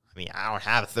 I mean, I don't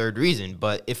have a third reason,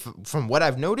 but if from what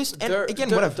I've noticed, and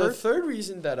what I've heard. The third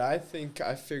reason that I think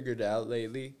I figured out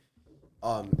lately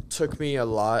took me a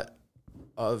lot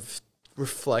of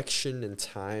reflection and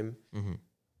time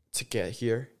to get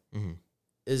here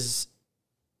is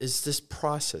this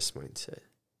process mindset.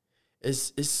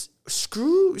 Is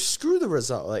screw the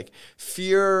result. Like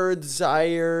fear,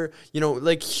 desire,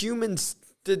 like humans,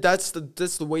 that's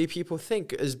the way people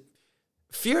think. Is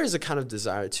fear is a kind of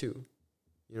desire too.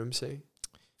 You know what I'm saying?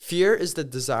 Fear is the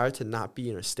desire to not be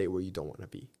in a state where you don't want to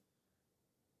be.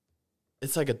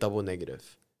 It's like a double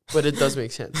negative, but it does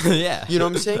make sense. Yeah. You know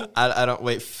what I'm saying? I don't,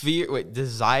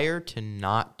 desire to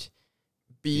not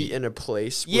be in a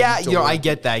place where yeah, you don't I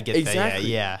get that.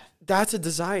 Exactly. Yeah. That's a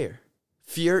desire.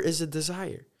 Fear is a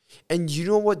desire. And you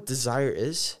know what desire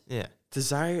is? Yeah.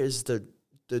 Desire is the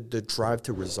drive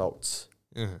to results.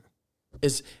 It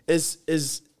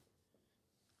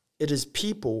is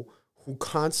people who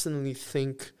constantly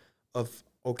think of,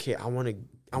 okay, I want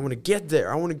to get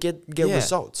there. I want to get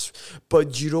results.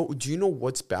 But do you know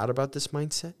what's bad about this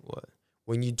mindset? What?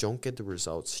 When you don't get the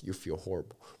results, you feel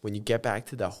horrible. When you get back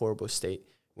to that horrible state,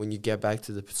 when you get back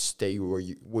to the state where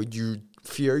you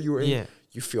fear you were in,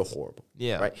 you feel horrible.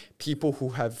 Yeah. Right? People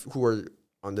who are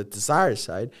on the desire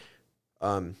side,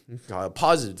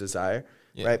 positive desire,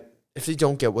 right? If they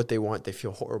don't get what they want, they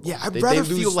feel horrible. Yeah, I'd rather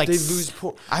feel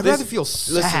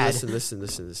sad.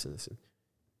 Listen.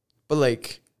 But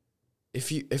like,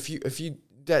 if you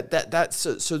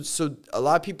so a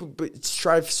lot of people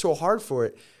strive so hard for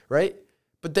it, right?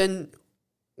 But then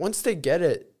once they get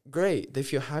it, great. They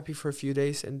feel happy for a few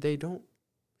days and they don't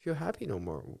feel happy no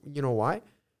more. You know why?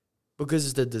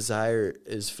 Because the desire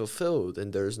is fulfilled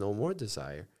and there's no more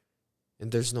desire.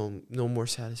 And there's no more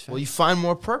satisfaction. Well, you find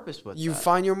more purpose with you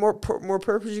find your more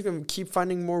purpose. You can keep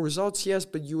finding more results, yes,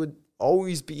 but you would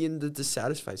always be in the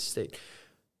dissatisfied state.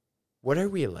 What I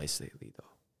realized lately, though,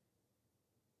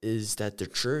 is that the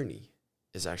journey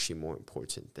is actually more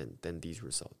important than these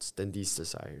results, than these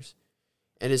desires.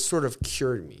 And it sort of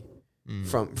cured me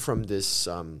from this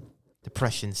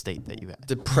depression state that you had.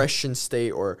 Depression state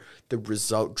or the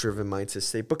result-driven mindset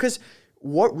state. Because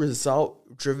what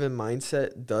result-driven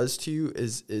mindset does to you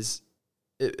is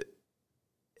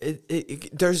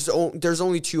there's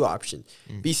only two options: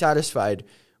 be satisfied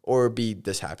or be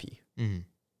this happy.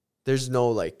 There's no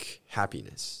like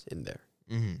happiness in there.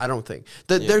 I don't think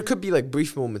there could be like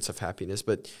brief moments of happiness,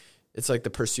 but it's like the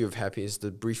pursuit of happiness,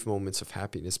 the brief moments of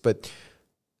happiness, but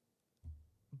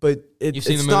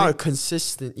it's not a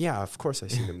consistent. Yeah, of course I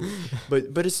see the movie,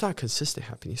 but it's not consistent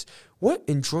happiness. What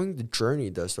enjoying the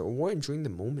journey does, though, or what enjoying the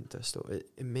moment does, though,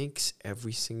 it makes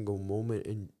every single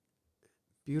moment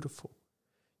beautiful.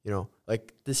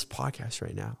 Like this podcast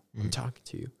right now. I'm talking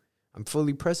to you. I'm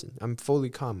fully present. I'm fully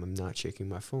calm. I'm not checking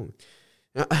my phone.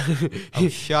 Oh,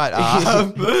 shut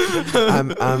up.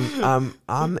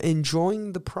 I'm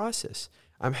enjoying the process.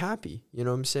 I'm happy. You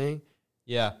know what I'm saying?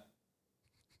 Yeah.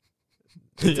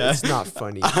 It's not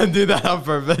funny. I do that on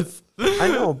purpose. I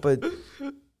know, but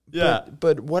yeah.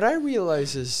 But what I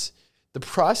realize is the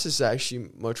process is actually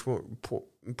much more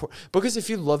important. Because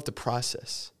if you love the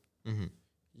process,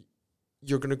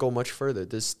 you're gonna go much further.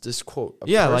 This quote.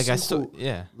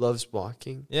 Loves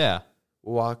walking. Yeah.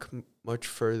 Walk much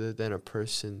further than a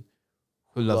person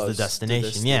who loves the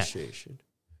destination. Yeah.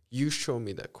 You showed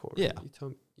me that quote. Yeah.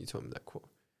 Right? You told me that quote.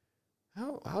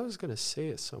 I was gonna say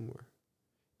it somewhere.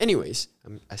 Anyways,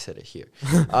 I said it here.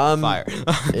 Fire.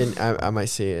 And I might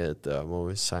say it at the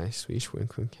moment science speech.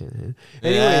 Wink, wink, can.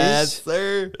 Anyways, yes,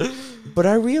 sir. But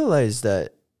I realized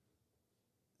that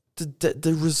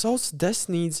the results,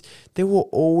 destinies, they will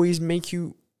always make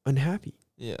you unhappy.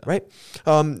 Yeah. Right.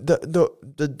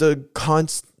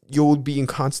 you'll be in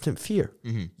constant fear.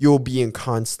 You'll be in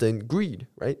constant greed,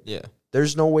 right? Yeah.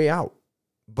 There's no way out.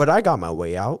 But I got my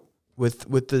way out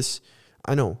with this.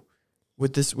 I know,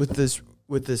 with this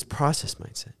process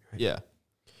mindset, right? Yeah.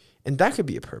 And that could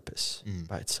be a purpose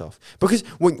by itself. Because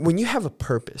when you have a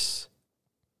purpose,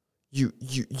 you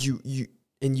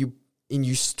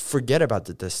forget about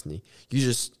the destiny. You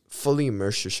just fully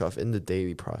immerse yourself in the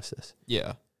daily process.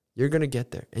 Yeah. You're going to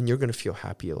get there, and you're going to feel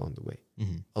happy along the way,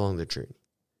 along the journey.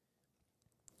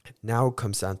 Now it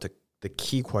comes down to the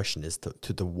key question is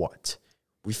to the what.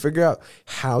 We figure out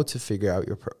how to figure out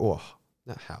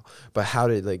not how, but how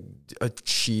to like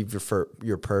achieve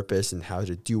your purpose and how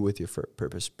to deal with your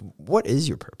purpose. What is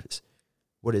your purpose?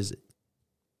 What is it?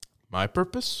 My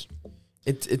purpose?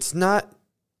 It's not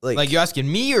like you're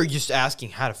asking me, or just asking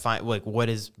how to find like what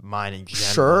is mine in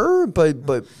general? Sure,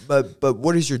 but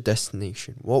what is your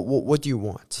destination? What do you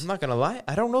want? I'm not gonna lie,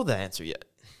 I don't know the answer yet.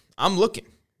 I'm looking.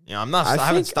 You know, I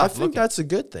haven't stopped looking. I think that's a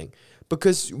good thing,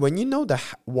 because when you know the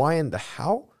why and the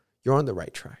how, you're on the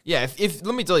right track. Yeah, if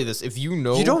let me tell you this, if you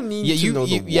know, you don't need to know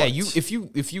the what. Yeah,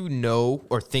 if you know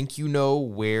or think you know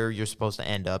where you're supposed to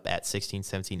end up at 16,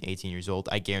 17, 18 years old,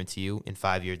 I guarantee you in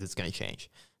 5 years it's going to change.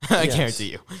 I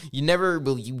guarantee you. You never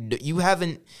will. You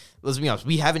haven't. Let's be honest.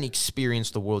 We haven't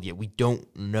experienced the world yet. We don't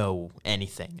know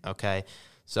anything. Okay,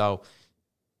 so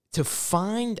to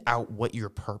find out what your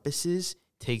purpose is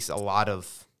takes a lot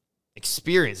of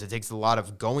experience. It takes a lot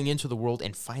of going into the world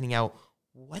and finding out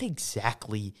what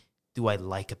exactly do I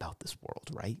like about this world,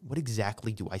 right? What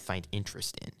exactly do I find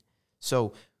interest in?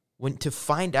 So to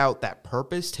find out that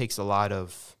purpose takes a lot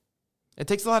of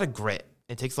grit.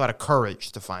 It takes a lot of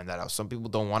courage to find that out. Some people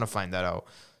don't want to find that out.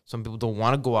 Some people don't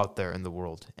want to go out there in the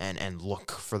world and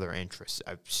look for their interests.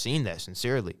 I've seen that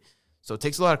sincerely. So it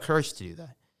takes a lot of courage to do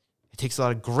that. It takes a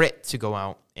lot of grit to go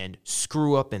out and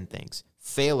screw up in things,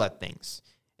 fail at things.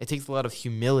 It takes a lot of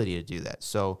humility to do that.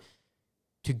 So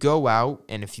to go out,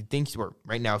 and if you think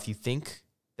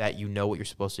that you know what you're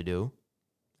supposed to do,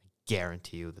 I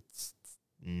guarantee you that's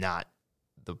not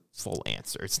the full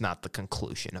answer. It's not the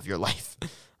conclusion of your life.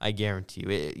 I guarantee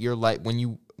you. Your life, when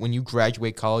you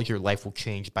graduate college, your life will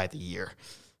change by the year.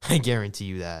 I guarantee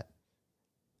you that.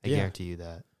 I guarantee you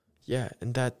that. Yeah,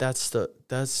 and that's the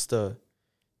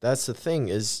thing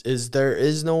is there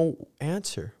is no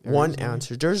answer. One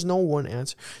answer. There's no one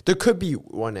answer. There could be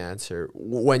one answer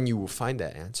when you find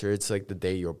that answer. It's like the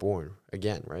day you're born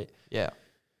again, right? Yeah.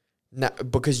 Now,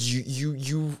 because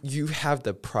you have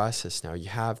the process now. You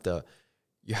have the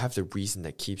reason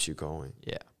that keeps you going.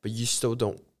 Yeah. But you still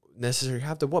don't necessarily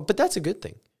have the what. But that's a good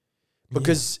thing,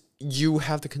 because you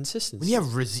have the consistency. When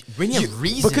you have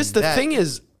reason. Because the thing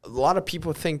is, a lot of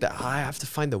people think that I have to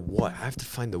find the what. I have to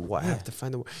find the what. I have to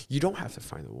find the what. You don't have to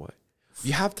find the what.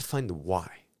 You have to find the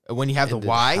why. When you have the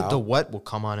why, the what will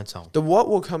come on its own. The what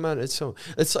will come on its own.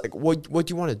 It's like, what do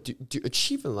you want to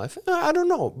achieve in life? I don't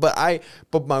know.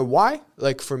 But my why,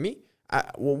 like for me,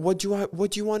 what do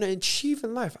you want to achieve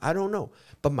in life? I don't know.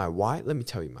 But my why, let me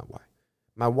tell you my why.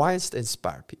 My why is to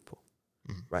inspire people,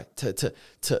 right? To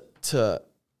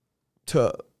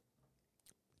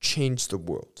change the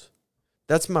world.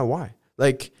 That's my why.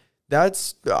 Like,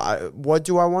 that's what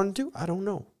do I want to do? I don't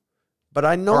know, but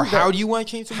I know. Or how do you want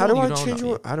to change the world? How do I change the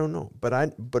world? I don't know,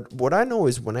 but what I know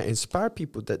is when I inspire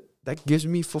people, that gives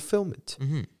me fulfillment.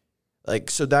 Mm-hmm. Like,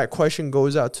 so that question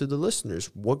goes out to the listeners: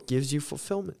 what gives you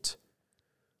fulfillment?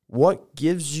 What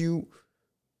gives you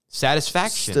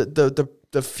satisfaction?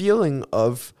 The feeling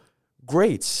of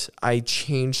great, I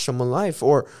changed someone's life,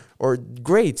 or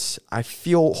great, I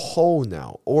feel whole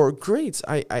now, or great,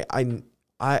 I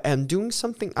am doing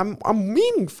something. I'm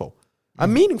meaningful.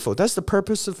 I'm meaningful. That's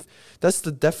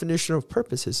the definition of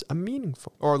purposes. I'm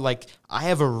meaningful. Or like, I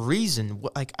have a reason.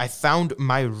 Like, I found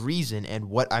my reason and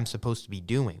what I'm supposed to be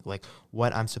doing. Like,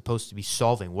 what I'm supposed to be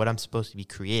solving, what I'm supposed to be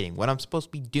creating, what I'm supposed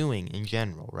to be doing in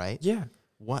general, right? Yeah.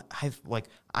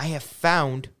 I have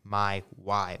found my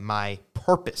why, my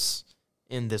purpose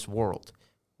in this world.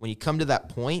 When you come to that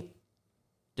point,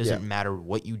 doesn't matter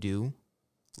what you do,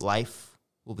 life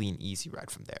will be an easy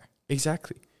ride from there.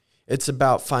 Exactly. It's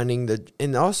about finding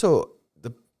and also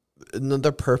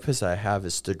another purpose I have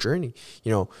is the journey.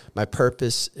 You know, my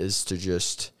purpose is to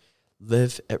just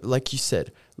live, like you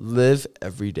said, live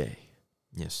every day.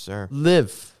 Yes, sir.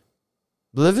 Live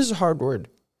is a hard word.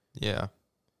 Yeah.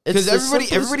 Because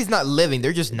everybody's not living.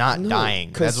 They're just not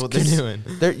dying. That's what they're doing.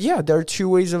 There are two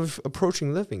ways of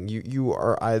approaching living. You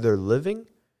are either living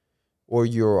or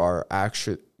you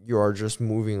are just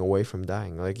moving away from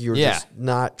dying. Like, you're just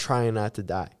trying not to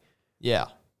die. Yeah.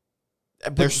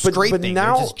 They're scraping. They're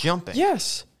just jumping.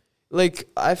 Yes. like,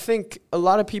 I think a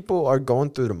lot of people are going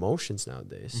through the motions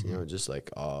nowadays. You know, just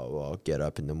like, oh, well, get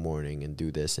up in the morning and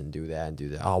do this and do that and do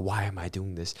that. Oh, why am I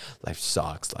doing this? Life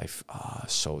sucks. Life,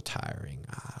 so tiring.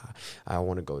 I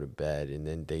want to go to bed. And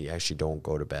then they actually don't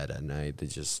go to bed at night. They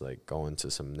just like go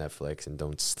into some Netflix and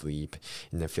don't sleep,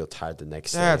 and they feel tired the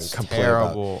next day and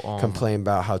complain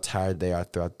about how tired they are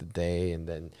throughout the day, and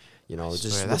then. You know,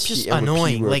 that's just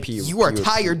annoying. Like, you are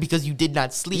tired because you did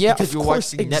not sleep because you're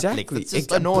watching Netflix. That's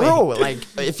just annoying. Bro, like,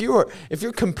 if you're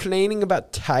complaining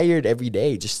about tired every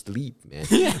day, just sleep, man.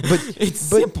 Yeah, but it's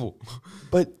simple.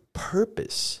 But the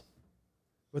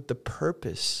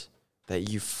purpose that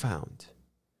you found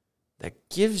that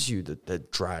gives you the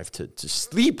drive to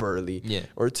sleep early,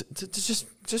 or to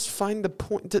just find the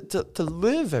point to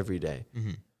live every day,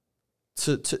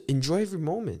 to enjoy every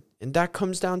moment, and that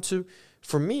comes down to.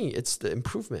 For me, it's the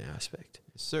improvement aspect.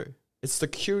 Yes, sir. It's the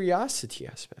curiosity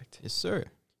aspect. Yes, sir.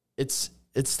 It's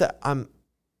that I'm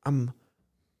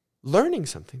learning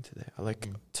something today. I like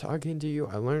talking to you.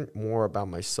 I learned more about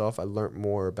myself. I learned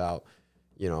more about,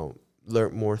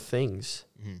 learned more things.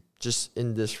 Just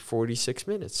in this 46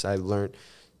 minutes. I learned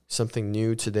something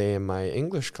new today in my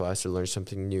English class. I learned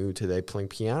something new today playing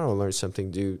piano. I learned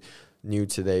something new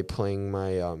today playing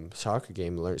my soccer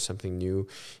game. Learned something new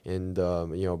in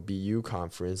the BU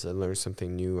conference. I learned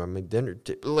something new on my dinner.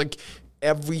 Like,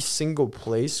 every single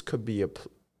place could be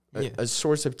a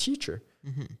source of teacher.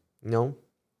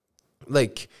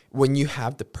 Like, when you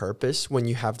have the purpose, when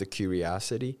you have the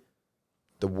curiosity,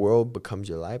 the world becomes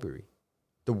your library.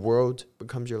 The world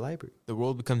becomes your library. The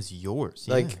world becomes yours.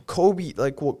 Like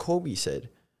what Kobe said,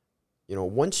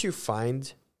 once you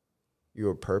find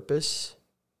your purpose,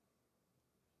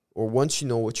 or once you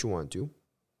know what you want to do,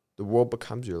 the world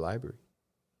becomes your library.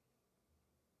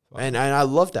 Wow. And I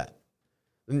love that.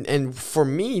 And for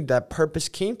me, that purpose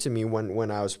came to me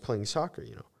when I was playing soccer,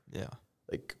 Yeah.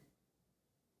 Like,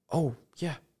 oh,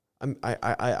 yeah,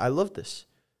 I love this.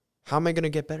 How am I going to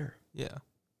get better? Yeah.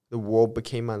 The world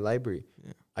became my library.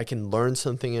 Yeah. I can learn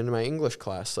something in my English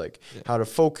class, like how to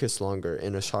focus longer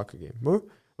in a soccer game.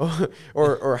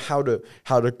 or how to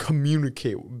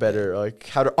communicate better, like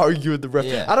how to argue with the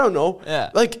ref. I don't know.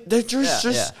 Like, there's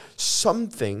just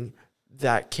something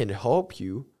that can help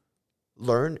you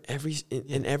learn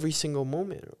in every single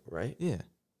moment, right? Yeah.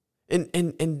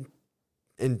 And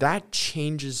that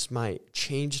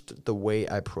changed the way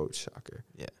I approach soccer.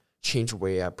 Yeah. Changed the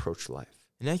way I approach life.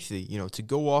 And actually, to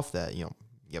go off that,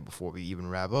 before we even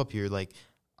wrap up here, like,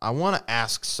 I want to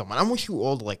ask someone. I want you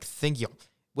all to like think,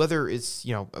 whether it's,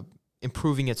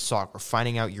 improving at soccer,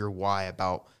 finding out your why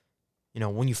about,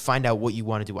 when you find out what you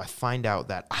want to do. I find out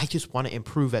that I just want to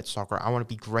improve at soccer. I want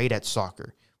to be great at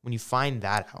soccer. When you find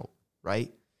that out,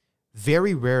 right?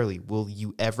 Very rarely will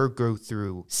you ever go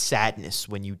through sadness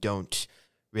when you don't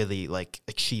really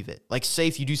achieve it. Like, say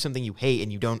if you do something you hate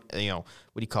and you don't,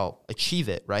 achieve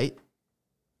it, right?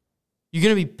 You're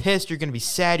going to be pissed, you're going to be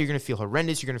sad, you're going to feel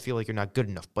horrendous, you're going to feel like you're not good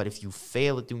enough. But if you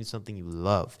fail at doing something you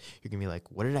love, you're going to be like,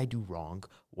 what did I do wrong?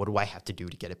 What do I have to do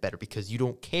to get it better? Because you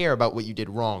don't care about what you did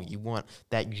wrong. You want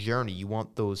that journey. You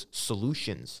want those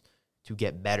solutions to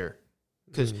get better.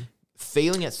 Because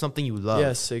failing at something you love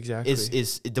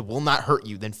it will not hurt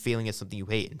you than failing at something you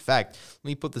hate. In fact, let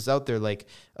me put this out there.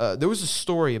 There was a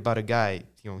story about a guy,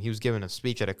 he was giving a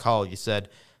speech at a college. He said,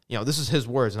 this is his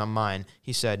words, not mine.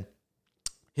 He said,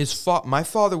 my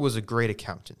father was a great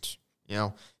accountant.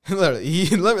 I'm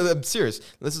serious.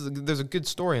 There's a good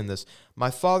story in this.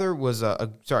 My father was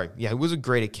he was a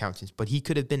great accountant, but he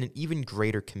could have been an even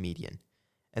greater comedian.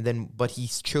 But he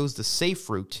chose the safe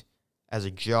route as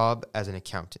a job as an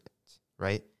accountant,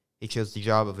 right? He chose the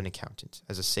job of an accountant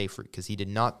as a safe route because he did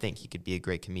not think he could be a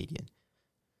great comedian.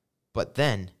 But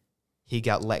then he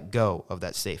got let go of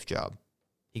that safe job.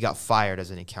 He got fired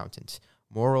as an accountant.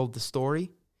 Moral of the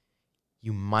story: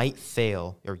 you might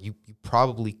fail, or you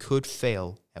probably could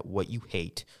fail at what you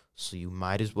hate, so you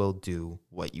might as well do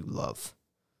what you love.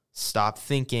 Stop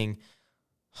thinking,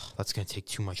 that's going to take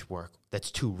too much work.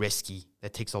 That's too risky.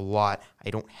 That takes a lot.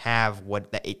 I don't have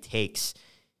what that it takes.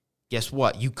 Guess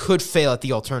what? You could fail at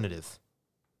the alternative.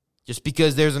 Just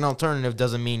because there's an alternative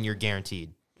doesn't mean you're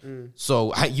guaranteed.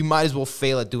 So you might as well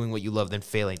fail at doing what you love than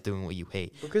fail at doing what you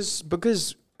hate. Because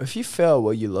if you fail at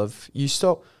what you love, you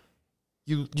still...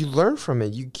 You learn from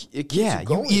it. It keeps you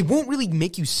going. It won't really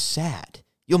make you sad.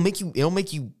 It'll make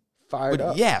you fired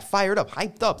up. Yeah, fired up,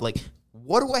 hyped up. Like,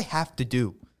 what do I have to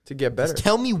do to get better? Just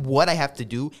tell me what I have to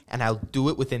do, and I'll do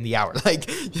it within the hour. Like,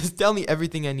 just tell me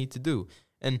everything I need to do.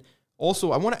 And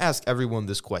also, I want to ask everyone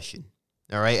this question.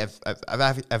 All right,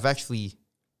 I've actually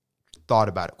thought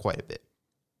about it quite a bit.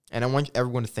 And I want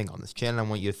everyone to think on this. Chan, I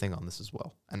want you to think on this as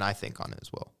well. And I think on it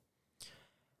as well.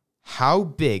 How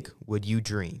big would you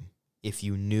dream if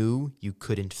you knew you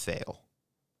couldn't fail?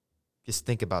 Just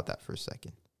think about that for a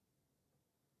second.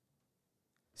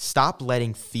 Stop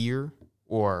letting fear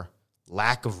or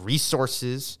lack of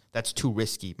resources, that's too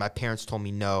risky. My parents told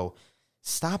me no.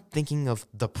 Stop thinking of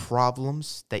the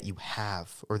problems that you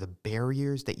have or the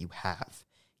barriers that you have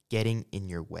getting in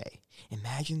your way.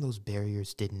 Imagine those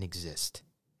barriers didn't exist.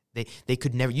 They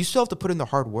could never, you still have to put in the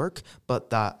hard work, but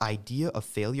the idea of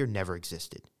failure never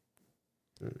existed.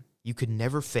 You could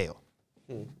never fail.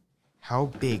 How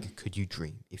big could you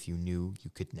dream if you knew you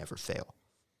could never fail?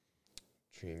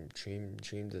 Dream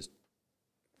this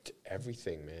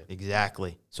everything, man.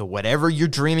 Exactly. So whatever you're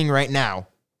dreaming right now,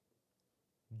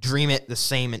 dream the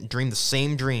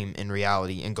same dream in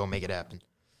reality and go make it happen.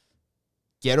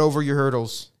 Get over your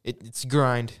hurdles. It's a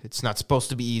grind. It's not supposed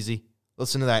to be easy.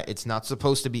 Listen to that. It's not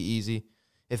supposed to be easy.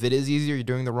 If it is easier, you're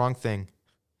doing the wrong thing.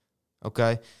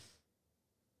 Okay?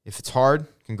 If it's hard,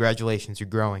 congratulations, you're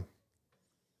growing.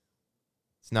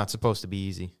 It's not supposed to be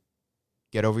easy.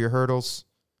 Get over your hurdles,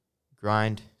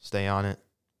 grind, stay on it,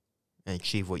 and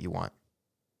achieve what you want.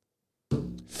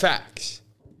 Facts.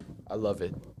 I love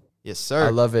it. Yes, sir. I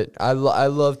love it. I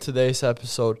love today's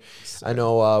episode. Yes, I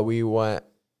know we went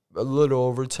a little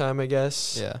overtime, I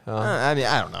guess. Yeah. I mean,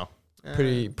 I don't know.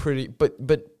 Pretty,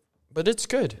 but it's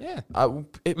good. Yeah.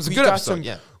 It was a good episode.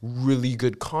 Some really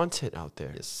good content out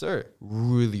there. Yes, sir.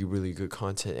 Really, really good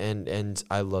content, and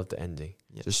I love the ending.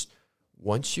 Yeah. Just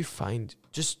once you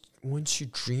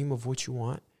dream of what you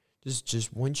want,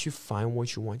 just once you find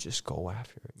what you want, just go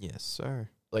after it. Yes, sir.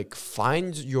 Like,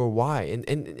 find your why,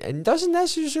 and doesn't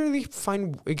necessarily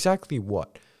find exactly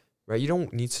what, right? You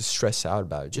don't need to stress out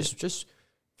about it. Just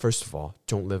first of all,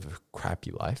 don't live a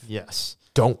crappy life. Yes.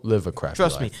 Don't live a crappy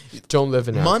life. Trust me. Don't live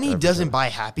in money doesn't buy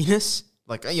happiness.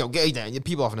 Like,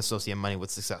 people often associate money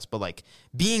with success, but like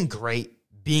being great,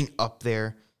 being up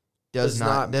there does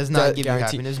not give you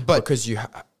happiness. But because you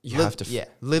have to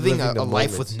living a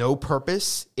life with no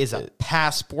purpose is a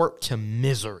passport to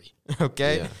misery.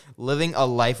 Okay? Yeah. Living a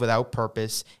life without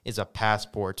purpose is a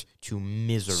passport to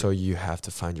misery. So you have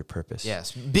to find your purpose.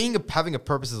 Yes. Having a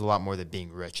purpose is a lot more than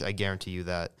being rich. I guarantee you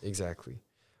that. Exactly.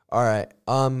 All right.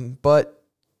 But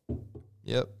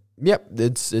Yep.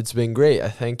 It's been great. I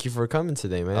thank you for coming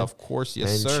today, man. Of course,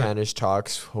 yes, sir. And Chanish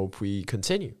Talks, hope we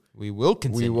continue. We will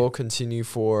continue. We will continue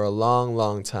for a long,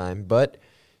 long time. But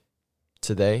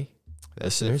today,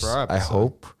 that's listeners, it for our episode. I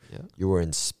hope you were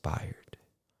inspired.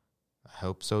 I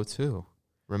hope so too.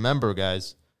 Remember,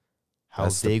 guys, how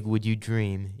big would you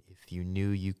dream if you knew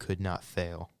you could not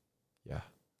fail? Yeah.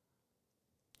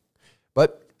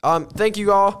 But thank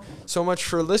you all so much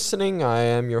for listening. I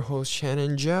am your host,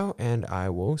 Shannon Joe, and I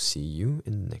will see you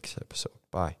in the next episode.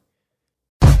 Bye.